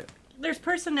behind it. There's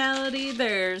personality,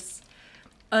 there's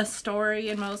a story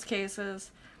in most cases.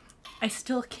 I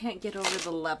still can't get over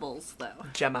the levels, though.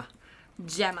 Gemma.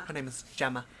 Her name is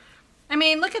Gemma. I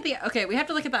mean, look at the... Okay, we have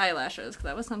to look at the eyelashes, because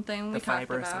that was something we talked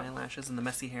about. The fibrous eyelashes and the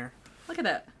messy hair. Look at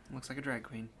that. Looks like a drag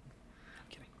queen. I'm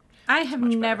kidding. I have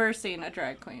never seen a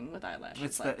drag queen with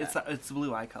eyelashes It's the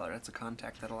blue eye color. It's a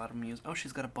contact that a lot of them use. Oh,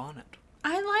 she's got a bonnet.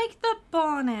 I like the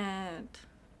bonnet.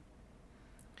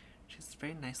 She's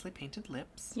very nicely painted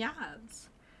lips. Yes.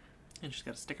 And she's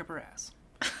got a stick up her ass.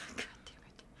 God damn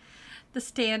it. The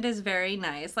stand is very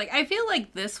nice. Like, I feel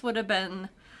like this would have been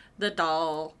the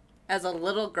doll as a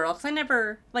little girl. Because I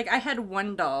never... Like, I had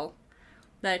one doll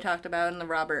that I talked about in the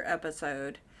Robert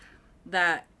episode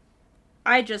that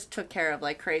I just took care of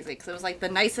like crazy. Because it was like the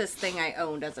nicest thing I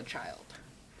owned as a child.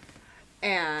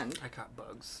 And... I caught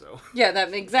bugs, so... Yeah,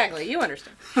 that exactly. You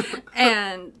understand.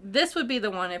 And this would be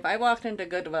the one, if I walked into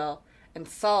Goodwill and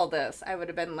saw this, I would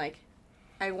have been like,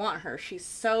 I want her. She's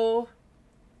so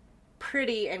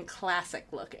pretty and classic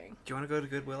looking. Do you want to go to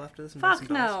Goodwill after this and buy some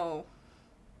dolls? No.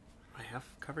 I have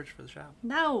coverage for the shop.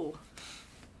 No.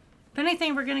 If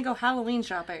anything, we're going to go Halloween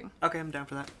shopping. Okay, I'm down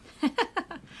for that. I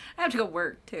have to go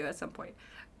work, too, at some point.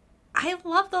 I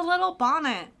love the little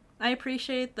bonnet. I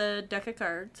appreciate the deck of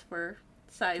cards for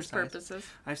size purposes.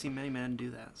 I've seen many men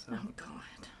do that, so... Oh, God.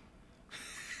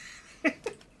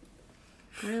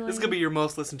 Really? This is going to be your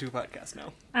most listened to podcast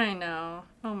now. I know.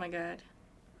 Oh, my God.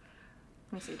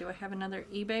 Let me see. Do I have another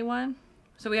eBay one?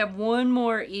 So we have one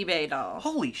more eBay doll.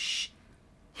 Holy sh...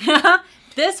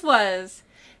 This was...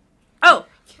 Oh!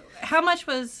 How much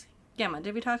was Gemma?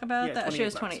 Did we talk about that? She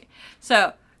was 20.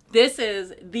 So, this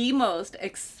is the most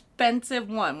expensive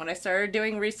one. When I started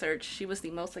doing research, she was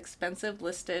the most expensive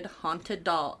listed haunted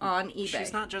doll on eBay.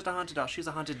 She's not just a haunted doll. She's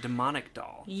a haunted demonic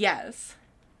doll. Yes.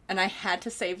 And I had to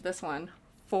save this one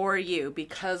for you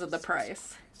because of the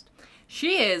price.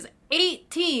 She is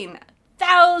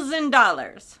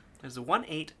 $18,000. There's a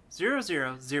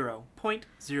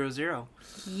 18000.00.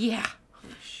 Yeah.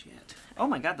 Holy shit. Oh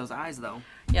my God, those eyes though.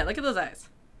 Yeah, look at those eyes.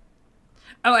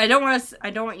 Oh, I don't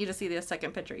want you to see the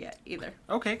second picture yet either.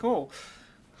 Okay, cool.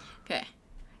 Okay.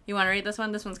 You want to read this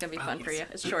one? This one's going to be fun for you.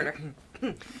 It's shorter.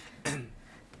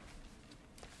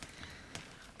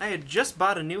 I had just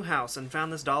bought a new house and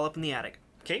found this doll up in the attic.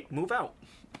 Okay, move out.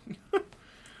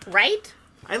 Right?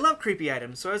 I love creepy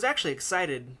items, so I was actually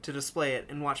excited to display it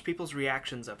and watch people's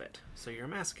reactions of it. So you're a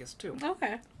masochist too.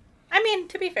 Okay. I mean,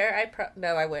 to be fair,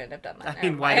 I wouldn't have done that. I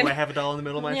mean, why do I have a doll in the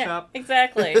middle of my shop?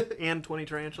 Exactly. And 20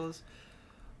 tarantulas.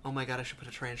 Oh my God, I should put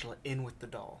a tarantula in with the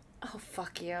doll. Oh,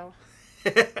 fuck you.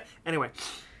 Anyway.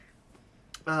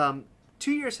 2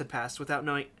 years had passed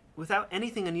without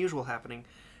anything unusual happening.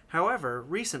 However,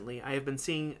 recently I have been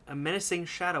seeing a menacing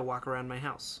shadow walk around my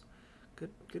house.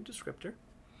 Good descriptor.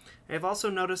 I have also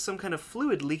noticed some kind of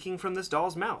fluid leaking from this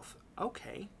doll's mouth.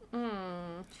 Okay.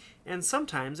 And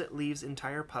sometimes it leaves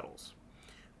entire puddles.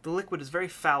 The liquid is very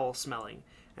foul smelling,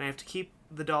 and I have to keep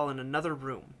the doll in another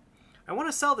room. I want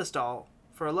to sell this doll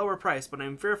for a lower price, but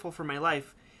I'm fearful for my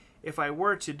life if I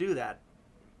were to do that,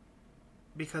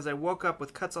 because I woke up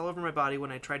with cuts all over my body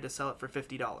when I tried to sell it for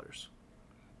 $50.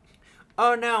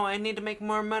 Oh no, I need to make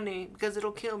more money because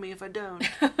it'll kill me if I don't.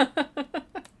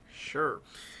 Sure.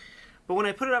 But when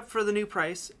I put it up for the new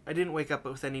price, I didn't wake up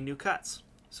with any new cuts.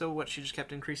 So what, she just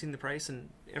kept increasing the price and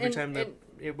every time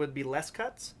it would be less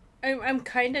cuts? I'm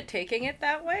kind of taking it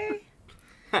that way.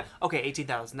 Okay,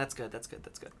 18,000. That's good.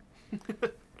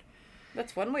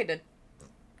 That's one way to...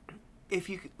 If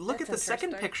you look at the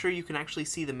second picture, you can actually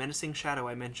see the menacing shadow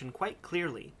I mentioned quite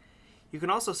clearly. You can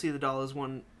also see the doll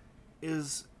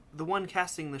is the one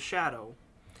casting the shadow.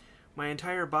 My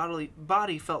entire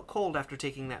body felt cold after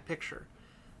taking that picture.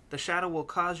 The shadow will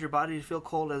cause your body to feel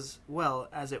cold as well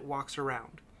as it walks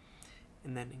around.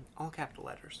 And then in all capital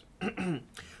letters.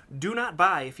 Do not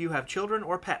buy if you have children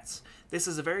or pets. This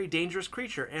is a very dangerous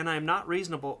creature, and I am not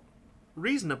reasonable.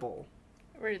 Reasonable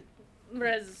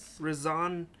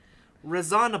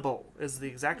is the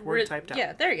exact word typed out.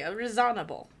 Yeah, there you go.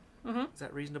 Reasonable. Is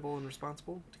that reasonable and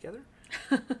responsible together?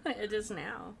 It is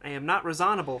now. I am not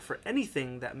reasonable for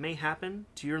anything that may happen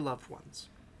to your loved ones.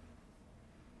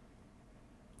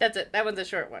 That's it. That one's a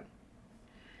short one.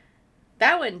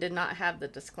 That one did not have the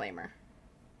disclaimer.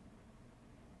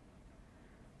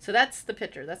 So that's the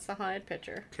picture. That's the haunted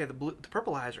picture. Okay, the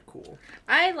purple eyes are cool.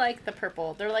 I like the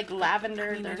purple. They're like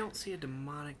lavender. I don't see a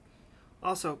demonic...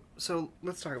 Also, so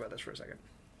let's talk about this for a second.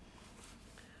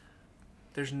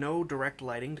 There's no direct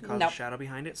lighting to cause a shadow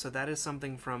behind it, so that is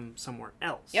something from somewhere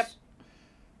else. Yep.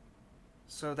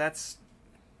 So that's...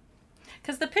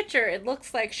 Because the picture, it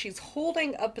looks like she's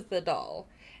holding up the doll,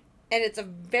 and it's a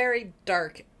very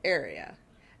dark area.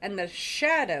 And the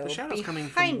shadow's coming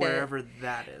from wherever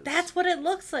that is. That's what it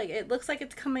looks like. It looks like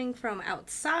it's coming from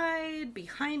outside,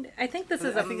 behind... I think this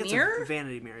is a mirror? It's a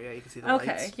vanity mirror, yeah, you can see the lights.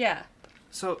 Okay, yeah.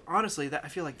 So, honestly, I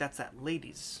feel like that's that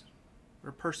lady's,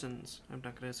 or person's, I'm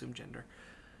not going to assume gender,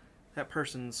 that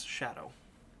person's shadow.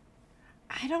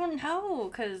 I don't know,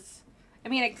 because, I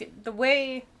mean, the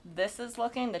way this is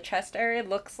looking, the chest area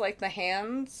looks like the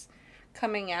hands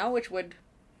coming out, which would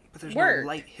But there's work. no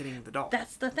light hitting the doll.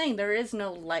 That's the thing, there is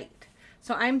no light.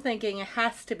 So I'm thinking it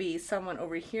has to be someone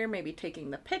over here maybe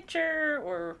taking the picture,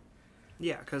 or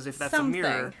yeah, because if that's something. a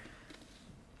mirror,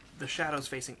 the shadow's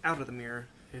facing out of the mirror,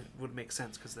 it would make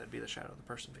sense, because that'd be the shadow of the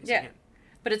person facing in.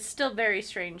 But it's still very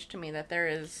strange to me that there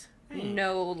is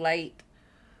no light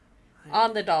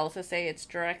on the doll to say it's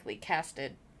directly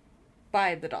casted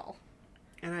by the doll.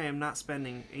 And I am not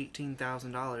spending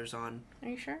 $18,000 on... Are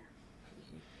you sure?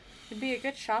 It'd be a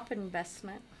good shop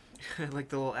investment. Like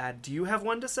the little ad, do you have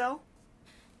one to sell?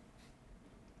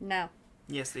 No.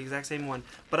 Yes, the exact same one.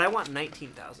 But I want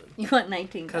 $19,000. You want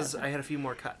 $19,000. Because I had a few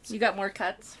more cuts. You got more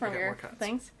cuts from your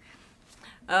things?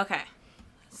 Okay.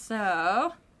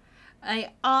 So,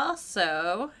 I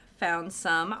also found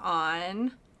some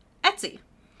on Etsy.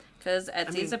 Because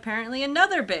Etsy's apparently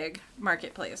another big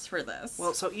marketplace for this.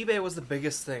 Well, so eBay was the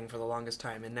biggest thing for the longest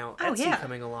time. And now Etsy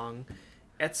coming along.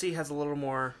 Etsy has a little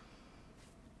more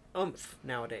oomph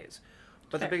nowadays.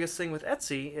 But the biggest thing with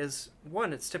Etsy is,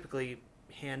 one, it's typically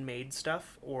handmade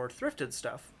stuff or thrifted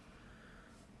stuff.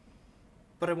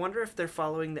 But I wonder if they're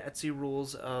following the Etsy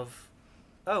rules of,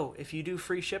 oh, if you do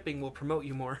free shipping, we'll promote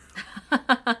you more.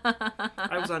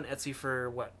 I was on Etsy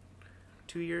for,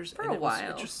 2 years? For a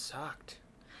while. It just sucked.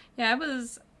 Yeah,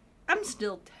 I'm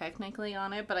still technically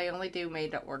on it, but I only do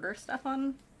made-to-order stuff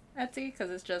on Etsy because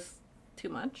it's just too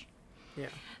much. Yeah.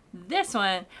 This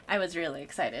one, I was really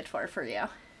excited for you.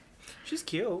 She's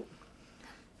cute.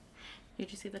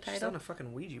 Did you see the title? She's on a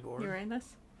fucking Ouija board. You reading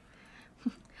this?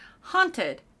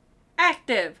 Haunted,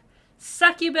 active,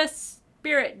 succubus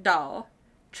spirit doll,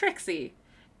 Trixie,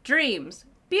 dreams,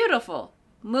 beautiful,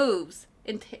 moves,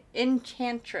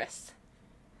 enchantress.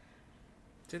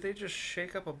 Did they just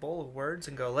shake up a bowl of words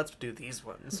and go, let's do these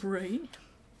ones? Right.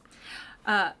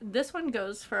 This one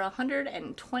goes for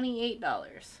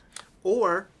 $128.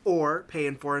 Or pay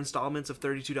in 4 installments of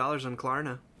 $32 on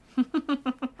Klarna.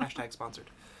 Hashtag sponsored.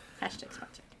 Hashtag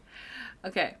sponsored.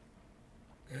 Okay.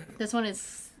 This one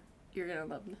is... You're going to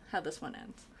love how this one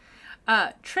ends.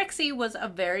 Trixie was a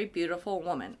very beautiful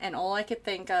woman, and all I could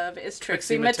think of is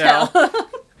Trixie Mattel.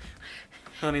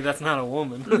 Honey, that's not a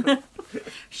woman.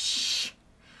 Shh.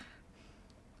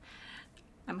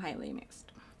 I'm highly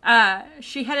amused.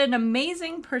 She had an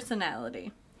amazing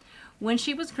personality. When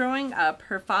she was growing up,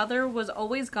 her father was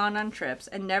always gone on trips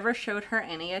and never showed her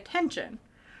any attention.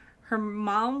 Her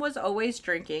mom was always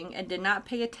drinking and did not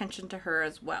pay attention to her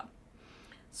as well.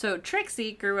 So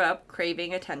Trixie grew up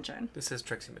craving attention. This is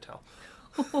Trixie Mattel.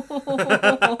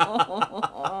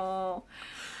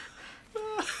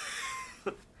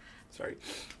 Sorry.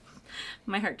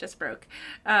 My heart just broke.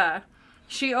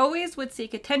 She always would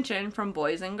seek attention from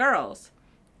boys and girls.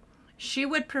 She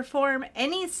would perform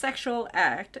any sexual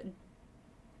act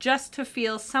just to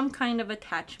feel some kind of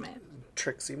attachment.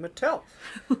 Trixie Mattel.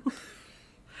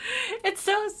 It's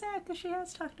so sad that she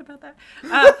has talked about that.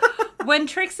 When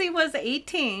Trixie was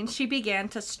 18, she began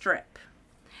to strip.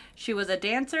 She was a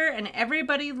dancer, and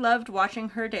everybody loved watching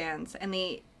her dance and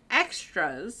the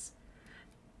extras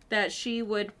that she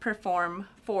would perform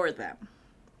for them.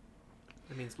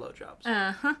 That means blowjobs.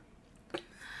 Uh-huh.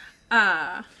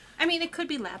 I mean, it could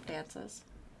be lap dances.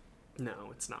 No,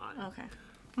 it's not. Okay.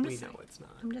 We know it's not.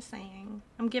 I'm just saying.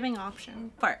 I'm giving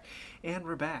option. Part. And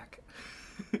we're back.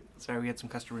 Sorry, we had some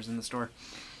customers in the store.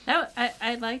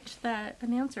 I liked that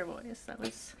announcer voice. That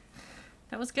was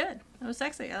good. That was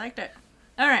sexy. I liked it.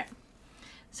 All right.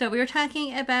 So we were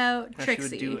talking about How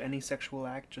Trixie. she would do any sexual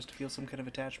act just to feel some kind of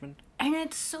attachment. And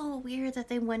it's so weird that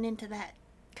they went into that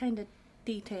kind of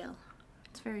detail.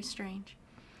 It's very strange.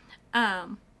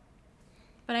 But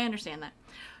I understand that.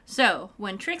 So,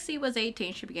 when Trixie was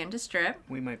 18, she began to strip.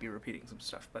 We might be repeating some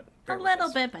stuff, but A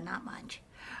little bit, but not much.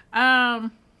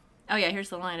 Oh yeah, here's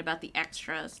the line about the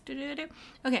extras.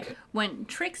 Okay, when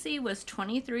Trixie was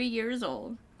 23 years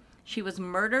old, she was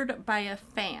murdered by a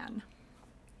fan.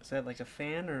 Is that like a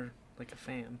fan or like a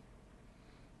fan?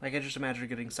 Like, I just imagine her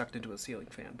getting sucked into a ceiling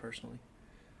fan, personally.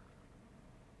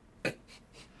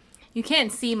 You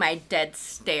can't see my dead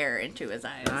stare into his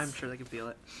eyes. I'm sure they can feel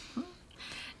it.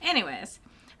 Anyways,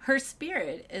 her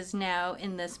spirit is now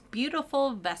in this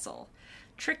beautiful vessel.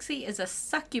 Trixie is a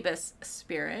succubus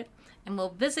spirit and will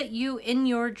visit you in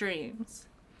your dreams.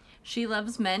 She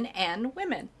loves men and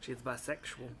women. She's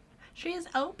bisexual. She is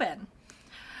open.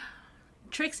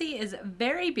 Trixie is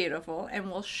very beautiful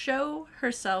and will show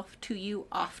herself to you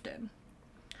often.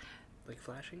 Like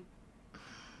flashing?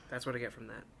 That's what I get from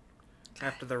that.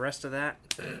 After the rest of that...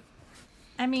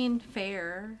 I mean,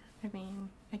 fair.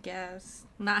 I guess.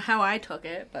 Not how I took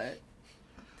it, but...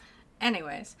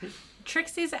 Anyways,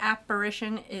 Trixie's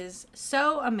apparition is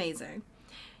so amazing.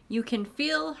 You can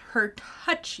feel her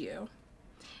touch you.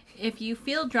 If you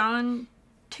feel drawn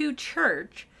to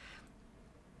church,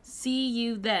 see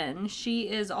you then. She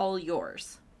is all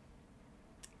yours.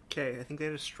 Okay, I think they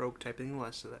had a stroke typing the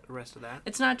rest of that.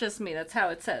 It's not just me. That's how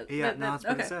it says. Yeah, no, that's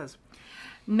what it says.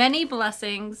 Many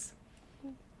blessings,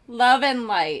 love and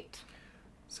light.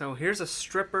 So here's a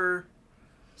stripper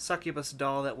succubus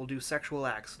doll that will do sexual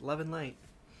acts. Love and light.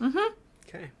 Mm-hmm.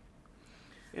 Okay.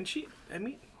 And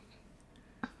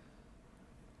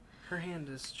her hand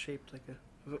is shaped like a...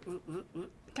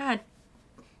 God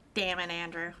damn it,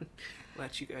 Andrew.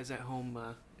 Let you guys at home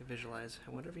visualize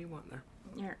whatever you want there.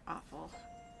 You're awful.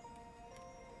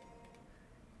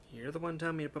 You're the one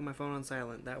telling me to put my phone on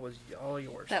silent. That was all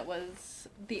yours. That was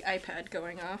the iPad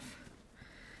going off.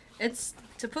 It's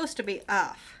supposed to be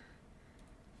off.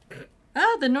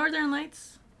 Oh, the Northern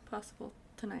Lights possible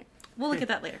tonight. We'll look at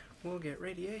that later. We'll get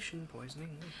radiation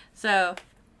poisoning. So,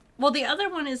 well, the other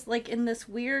one is like in this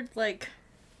weird, like,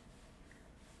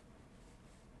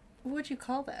 what would you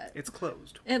call that? It's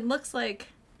closed. It looks like,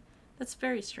 that's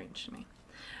very strange to me.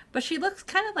 But she looks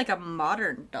kind of like a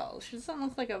modern doll. She doesn't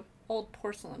look like a old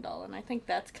porcelain doll, and I think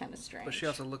that's kind of strange. But she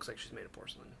also looks like she's made of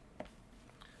porcelain.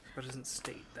 But it doesn't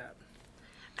state that.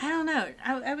 I don't know.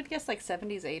 I would guess like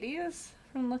 70s, 80s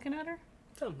from looking at her.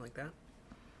 Something like that.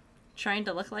 Trying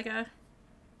to look like a...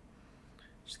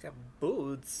 She's got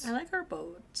boots. I like her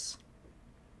boots.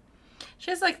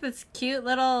 She has like this cute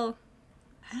little...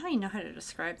 I don't even know how to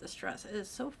describe this dress. It is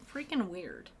so freaking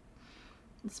weird.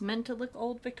 It's meant to look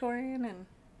old Victorian and...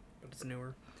 But it's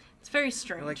newer. It's very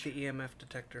strange. I like the EMF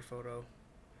detector photo.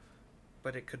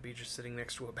 But it could be just sitting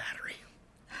next to a battery.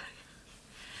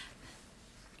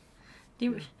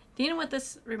 Do you know what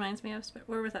this reminds me of?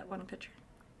 Where was that one picture?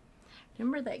 Do you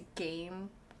remember that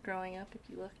game growing up? If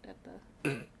you looked at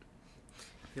the...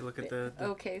 You look at the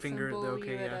okay finger, symbol, the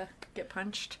okay, you would yeah. Get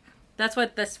punched. That's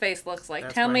what this face looks like.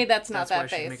 That's Tell why- me that's not that why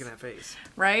face. She's making that face.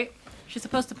 Right? She's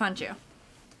supposed to punch you.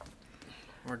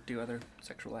 Or do other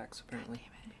sexual acts, apparently.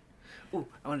 Ooh,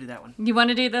 I want to do that one. You want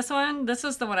to do this one? This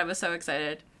was the one I was so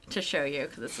excited to show you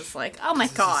because it's just like, oh my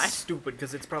This god. is stupid,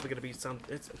 because it's probably going to be some...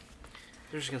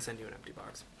 They're just going to send you an empty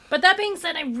box. But that being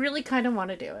said, I really kind of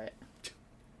want to do it.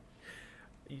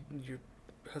 Your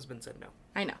husband said no.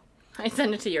 I know. I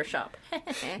send it to your shop.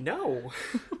 No.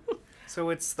 So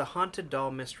it's the Haunted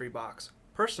Doll Mystery Box.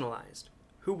 Personalized.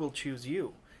 Who will choose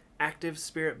you? Active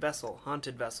Spirit Vessel,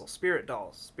 Haunted Vessel, Spirit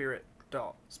Doll,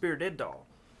 Spirited Doll.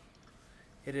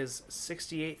 It is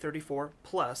 $68.34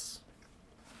 plus.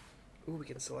 Ooh, we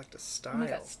can select a style. Oh my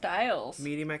god, styles.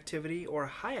 Medium activity or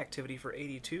high activity for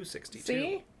 $82.62.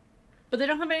 See? But they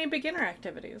don't have any beginner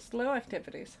activities, low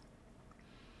activities.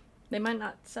 They might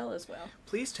not sell as well.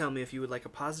 Please tell me if you would like a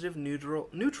positive, neutral,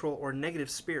 or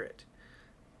negative spirit.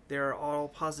 They are all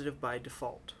positive by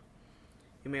default.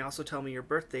 You may also tell me your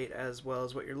birth date as well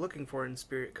as what you're looking for in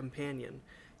Spirit Companion.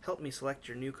 Help me select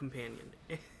your new companion.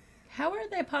 How are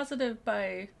they positive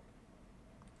by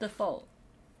default?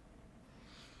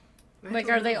 Like,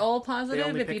 are they all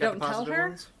positive if you don't tell her?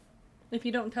 Ones? If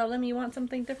you don't tell them you want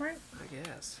something different? I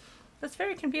guess. That's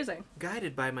very confusing.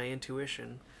 Guided by my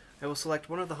intuition, I will select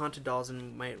one of the haunted dolls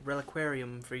in my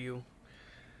reliquarium for you.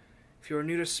 If you are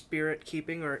new to spirit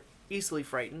keeping or easily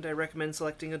frightened, I recommend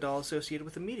selecting a doll associated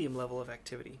with a medium level of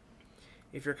activity.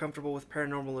 If you're comfortable with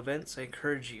paranormal events, I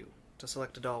encourage you to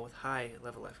select a doll with high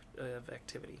level of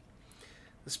activity.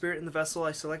 The spirit in the vessel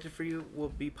I selected for you will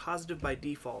be positive by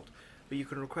default, but you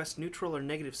can request neutral or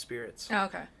negative spirits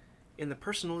in the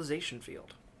personalization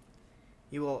field.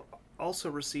 You will also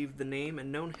receive the name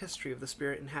and known history of the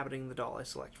spirit inhabiting the doll I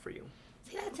select for you.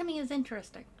 See, that to me is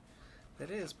interesting.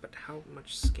 That is, but how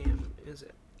much scam is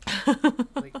it?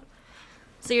 Like,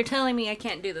 so you're telling me I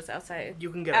can't do this outside?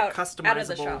 You can get a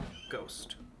customizable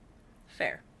ghost.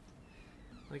 Fair.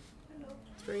 Like,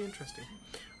 it's very interesting.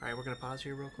 All right, we're going to pause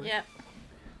here real quick. Yep.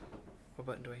 What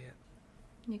button do I hit?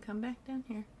 You come back down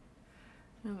here.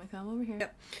 I'm going to come over here.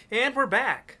 Yep. And we're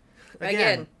back.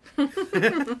 Again. All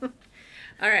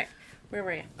right. Where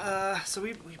were you? So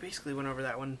we basically went over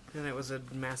that one, and it was a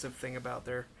massive thing about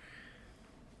their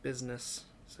business.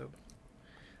 So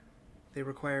they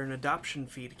require an adoption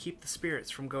fee to keep the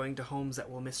spirits from going to homes that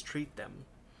will mistreat them.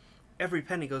 Every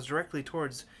penny goes directly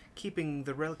towards keeping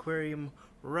the reliquarium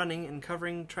running and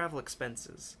covering travel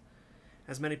expenses.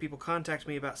 As many people contact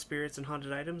me about spirits and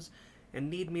haunted items and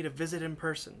need me to visit in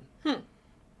person.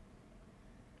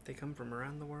 They come from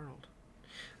around the world.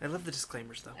 I love the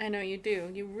disclaimers, though. I know you do.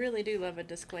 You really do love a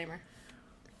disclaimer.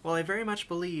 While I very much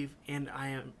believe and I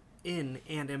am in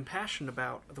and am passionate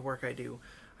about the work I do,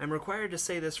 I'm required to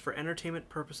say this for entertainment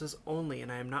purposes only,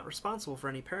 and I am not responsible for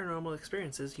any paranormal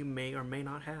experiences you may or may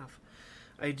not have.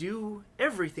 I do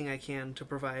everything I can to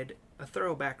provide a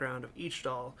thorough background of each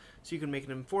doll so you can make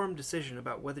an informed decision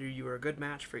about whether you are a good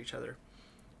match for each other.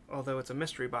 Although it's a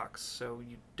mystery box, so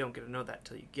you don't get to know that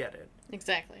till you get it.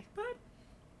 Exactly. But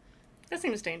that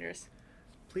seems dangerous.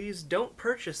 Please don't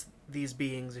purchase these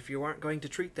beings if you aren't going to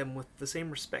treat them with the same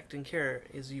respect and care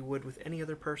as you would with any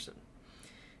other person.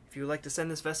 If you would like to send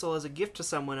this vessel as a gift to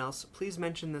someone else, please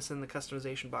mention this in the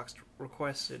customization box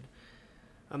requested.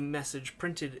 A message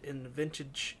printed in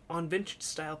vintage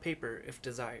style paper if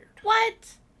desired.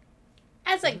 What?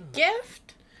 As a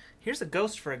gift? Here's a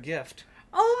ghost for a gift.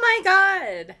 Oh my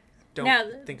god!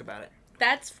 Don't think about it.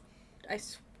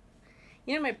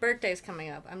 You know my birthday's coming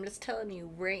up. I'm just telling you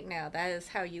right now, that is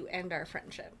how you end our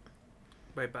friendship.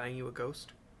 By buying you a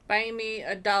ghost? Buying me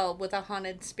a doll with a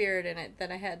haunted spirit in it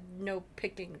that I had no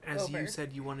picking As over. you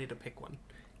said you wanted to pick one.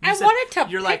 Wanted to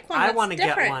you're pick like, one I that's want to get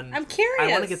different. one. I'm curious.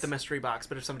 I want to get the mystery box,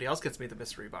 but if somebody else gets me the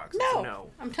mystery box, it's a no.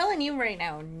 I'm telling you right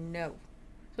now, no.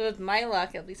 So with my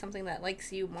luck, it'll be something that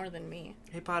likes you more than me.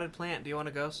 Hey, potted plant, do you want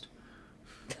a ghost?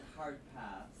 Hard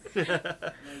pass.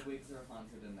 My wigs are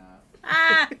haunted enough.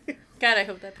 Ah! God, I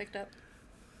hope that picked up.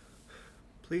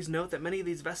 Please note that many of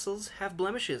these vessels have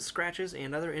blemishes, scratches,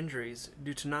 and other injuries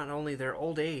due to not only their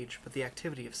old age, but the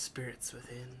activity of spirits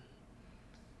within.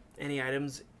 Any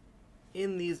items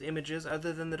in these images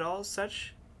other than the dolls,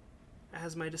 such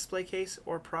as my display case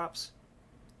or props,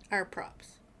 Are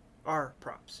props. are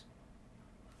props.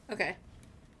 Okay.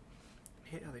 I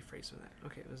hate how they phrase that.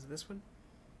 Okay, was it this one?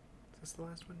 Is this the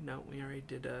last one? No, we already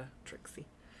did Trixie.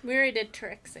 We already did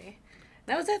Trixie.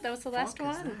 That was it. That was the last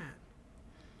Fuck is one. that?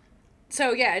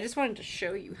 So yeah, I just wanted to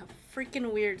show you how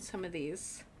freaking weird some of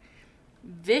these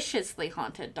viciously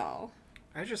haunted doll.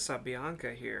 I just saw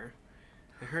Bianca here.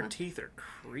 And her teeth are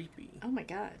creepy. Oh my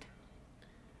god.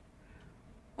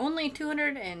 Only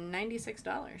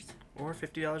 $296. Or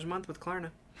 $50 a month with Klarna.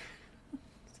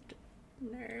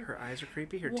 Nerd. Her eyes are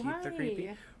creepy. Her teeth are creepy.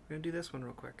 We're going to do this one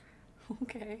real quick.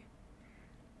 Okay.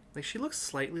 Like, she looks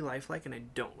slightly lifelike, and I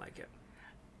don't like it.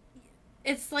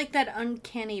 It's like that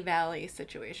uncanny valley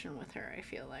situation with her, I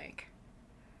feel like.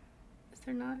 Is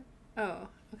there not? Oh,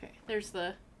 okay. There's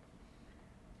the...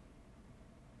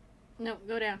 No,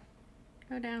 go down.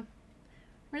 Go down.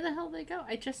 Where the hell did they go?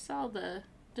 I just saw the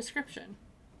description.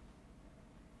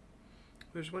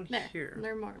 There's one There. here.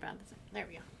 Learn more about this. There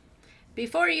we go.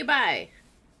 Before you buy.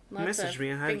 Message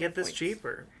me on how to get this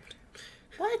cheaper.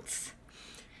 What?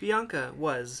 Bianca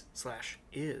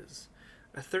was/is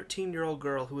a 13-year-old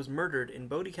girl who was murdered in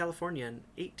Bodie, California in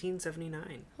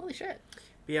 1879. Holy shit.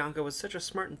 Bianca was such a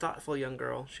smart and thoughtful young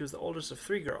girl. She was the oldest of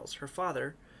 3 girls. Her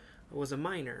father was a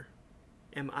miner,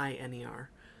 M-I-N-E-R,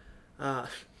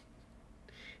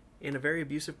 and a very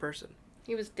abusive person.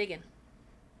 He was digging.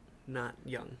 Not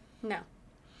young. No.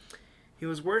 He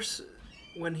was worse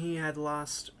when he had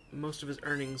lost most of his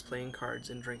earnings playing cards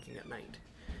and drinking at night.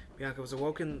 Bianca was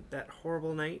awoken that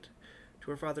horrible night to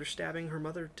her father stabbing her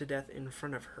mother to death in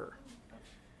front of her.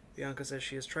 Bianca says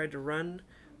she has tried to run,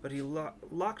 but he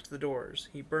locked the doors.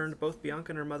 He burned both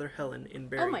Bianca and her mother Helen and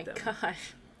buried them. Oh my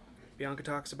gosh. Bianca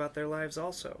talks about their lives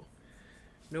also.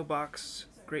 No box,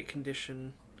 great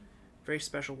condition, very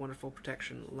special, wonderful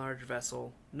protection, large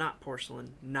vessel, not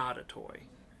porcelain, not a toy.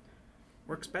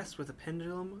 Works best with a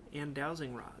pendulum and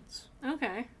dowsing rods.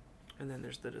 Okay. And then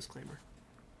there's the disclaimer.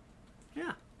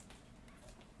 Yeah.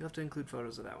 You'll have to include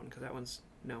photos of that one, because that one's...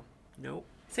 Nope.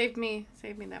 Save me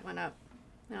that one up.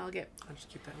 And I'll just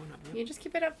keep that one up. Yep. You just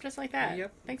keep it up just like that.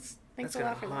 Yep. Thanks That's a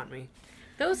lot gonna for haunt that. me.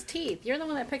 Those teeth. You're the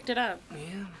one that picked it up. Yeah.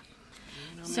 You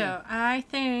know So me. I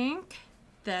think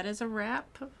that is a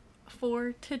wrap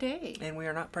for today. And we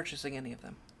are not purchasing any of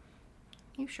them.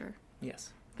 You sure?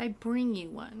 Yes. If I bring you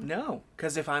one. No,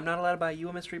 because if I'm not allowed to buy you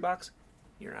a mystery box,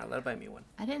 you're not allowed to buy me one.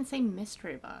 I didn't say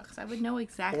mystery box. I would know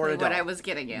exactly Or a what doll. I was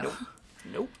getting you.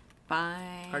 Nope.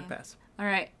 Fine. Hard pass. All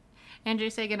right.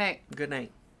 Andrew, say goodnight. Good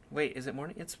night. Wait, is it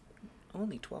morning? It's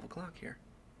only 12 o'clock here.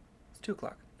 It's 2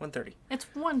 o'clock. 1:30. It's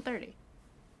 1:30.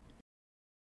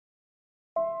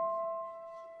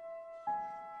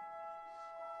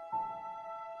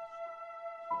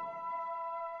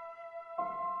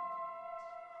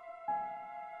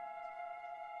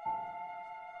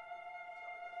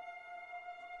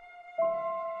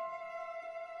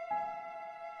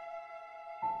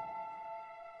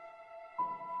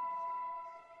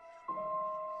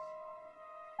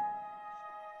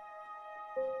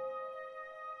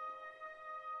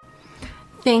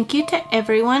 Thank you to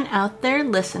everyone out there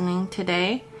listening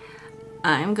today.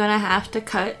 I'm gonna have to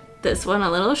cut this one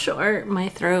a little short. My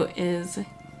throat is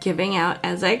giving out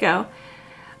as I go.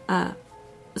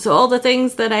 So all the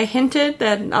things that I hinted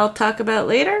that I'll talk about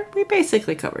later, we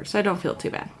basically covered, so I don't feel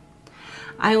too bad.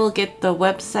 I will get the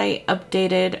website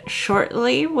updated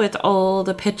shortly with all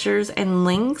the pictures and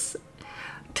links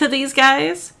to these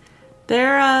guys.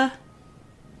 They're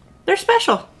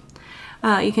special.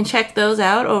 You can check those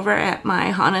out over at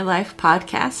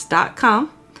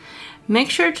myhauntedlifepodcast.com.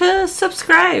 Make sure to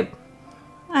subscribe.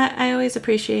 I always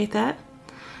appreciate that.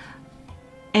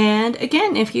 And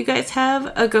again, if you guys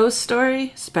have a ghost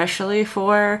story, especially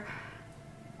for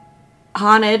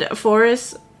Haunted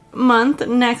Forest Month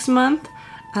next month,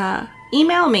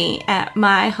 email me at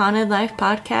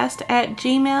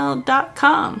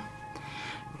myhauntedlifepodcast@gmail.com.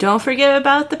 Don't forget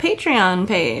about the Patreon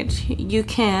page. You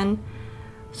can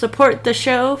support the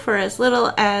show for as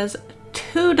little as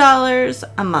 $2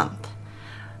 a month.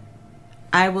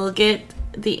 I will get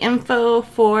the info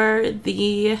for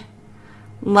the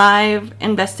live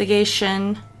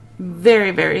investigation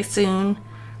very, very soon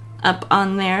up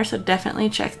on there, so definitely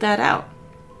check that out.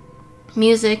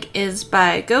 Music is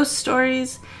by Ghost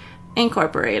Stories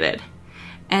Incorporated.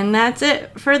 And that's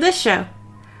it for this show.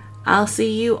 I'll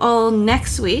see you all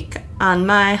next week on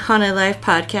My Haunted Life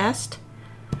Podcast,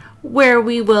 where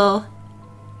we will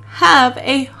have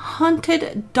a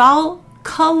haunted doll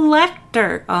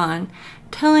collector on,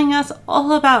 telling us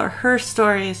all about her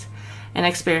stories and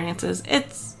experiences.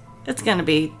 It's gonna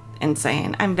be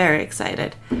insane. I'm very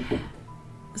excited.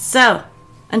 So,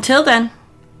 until then,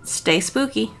 stay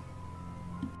spooky.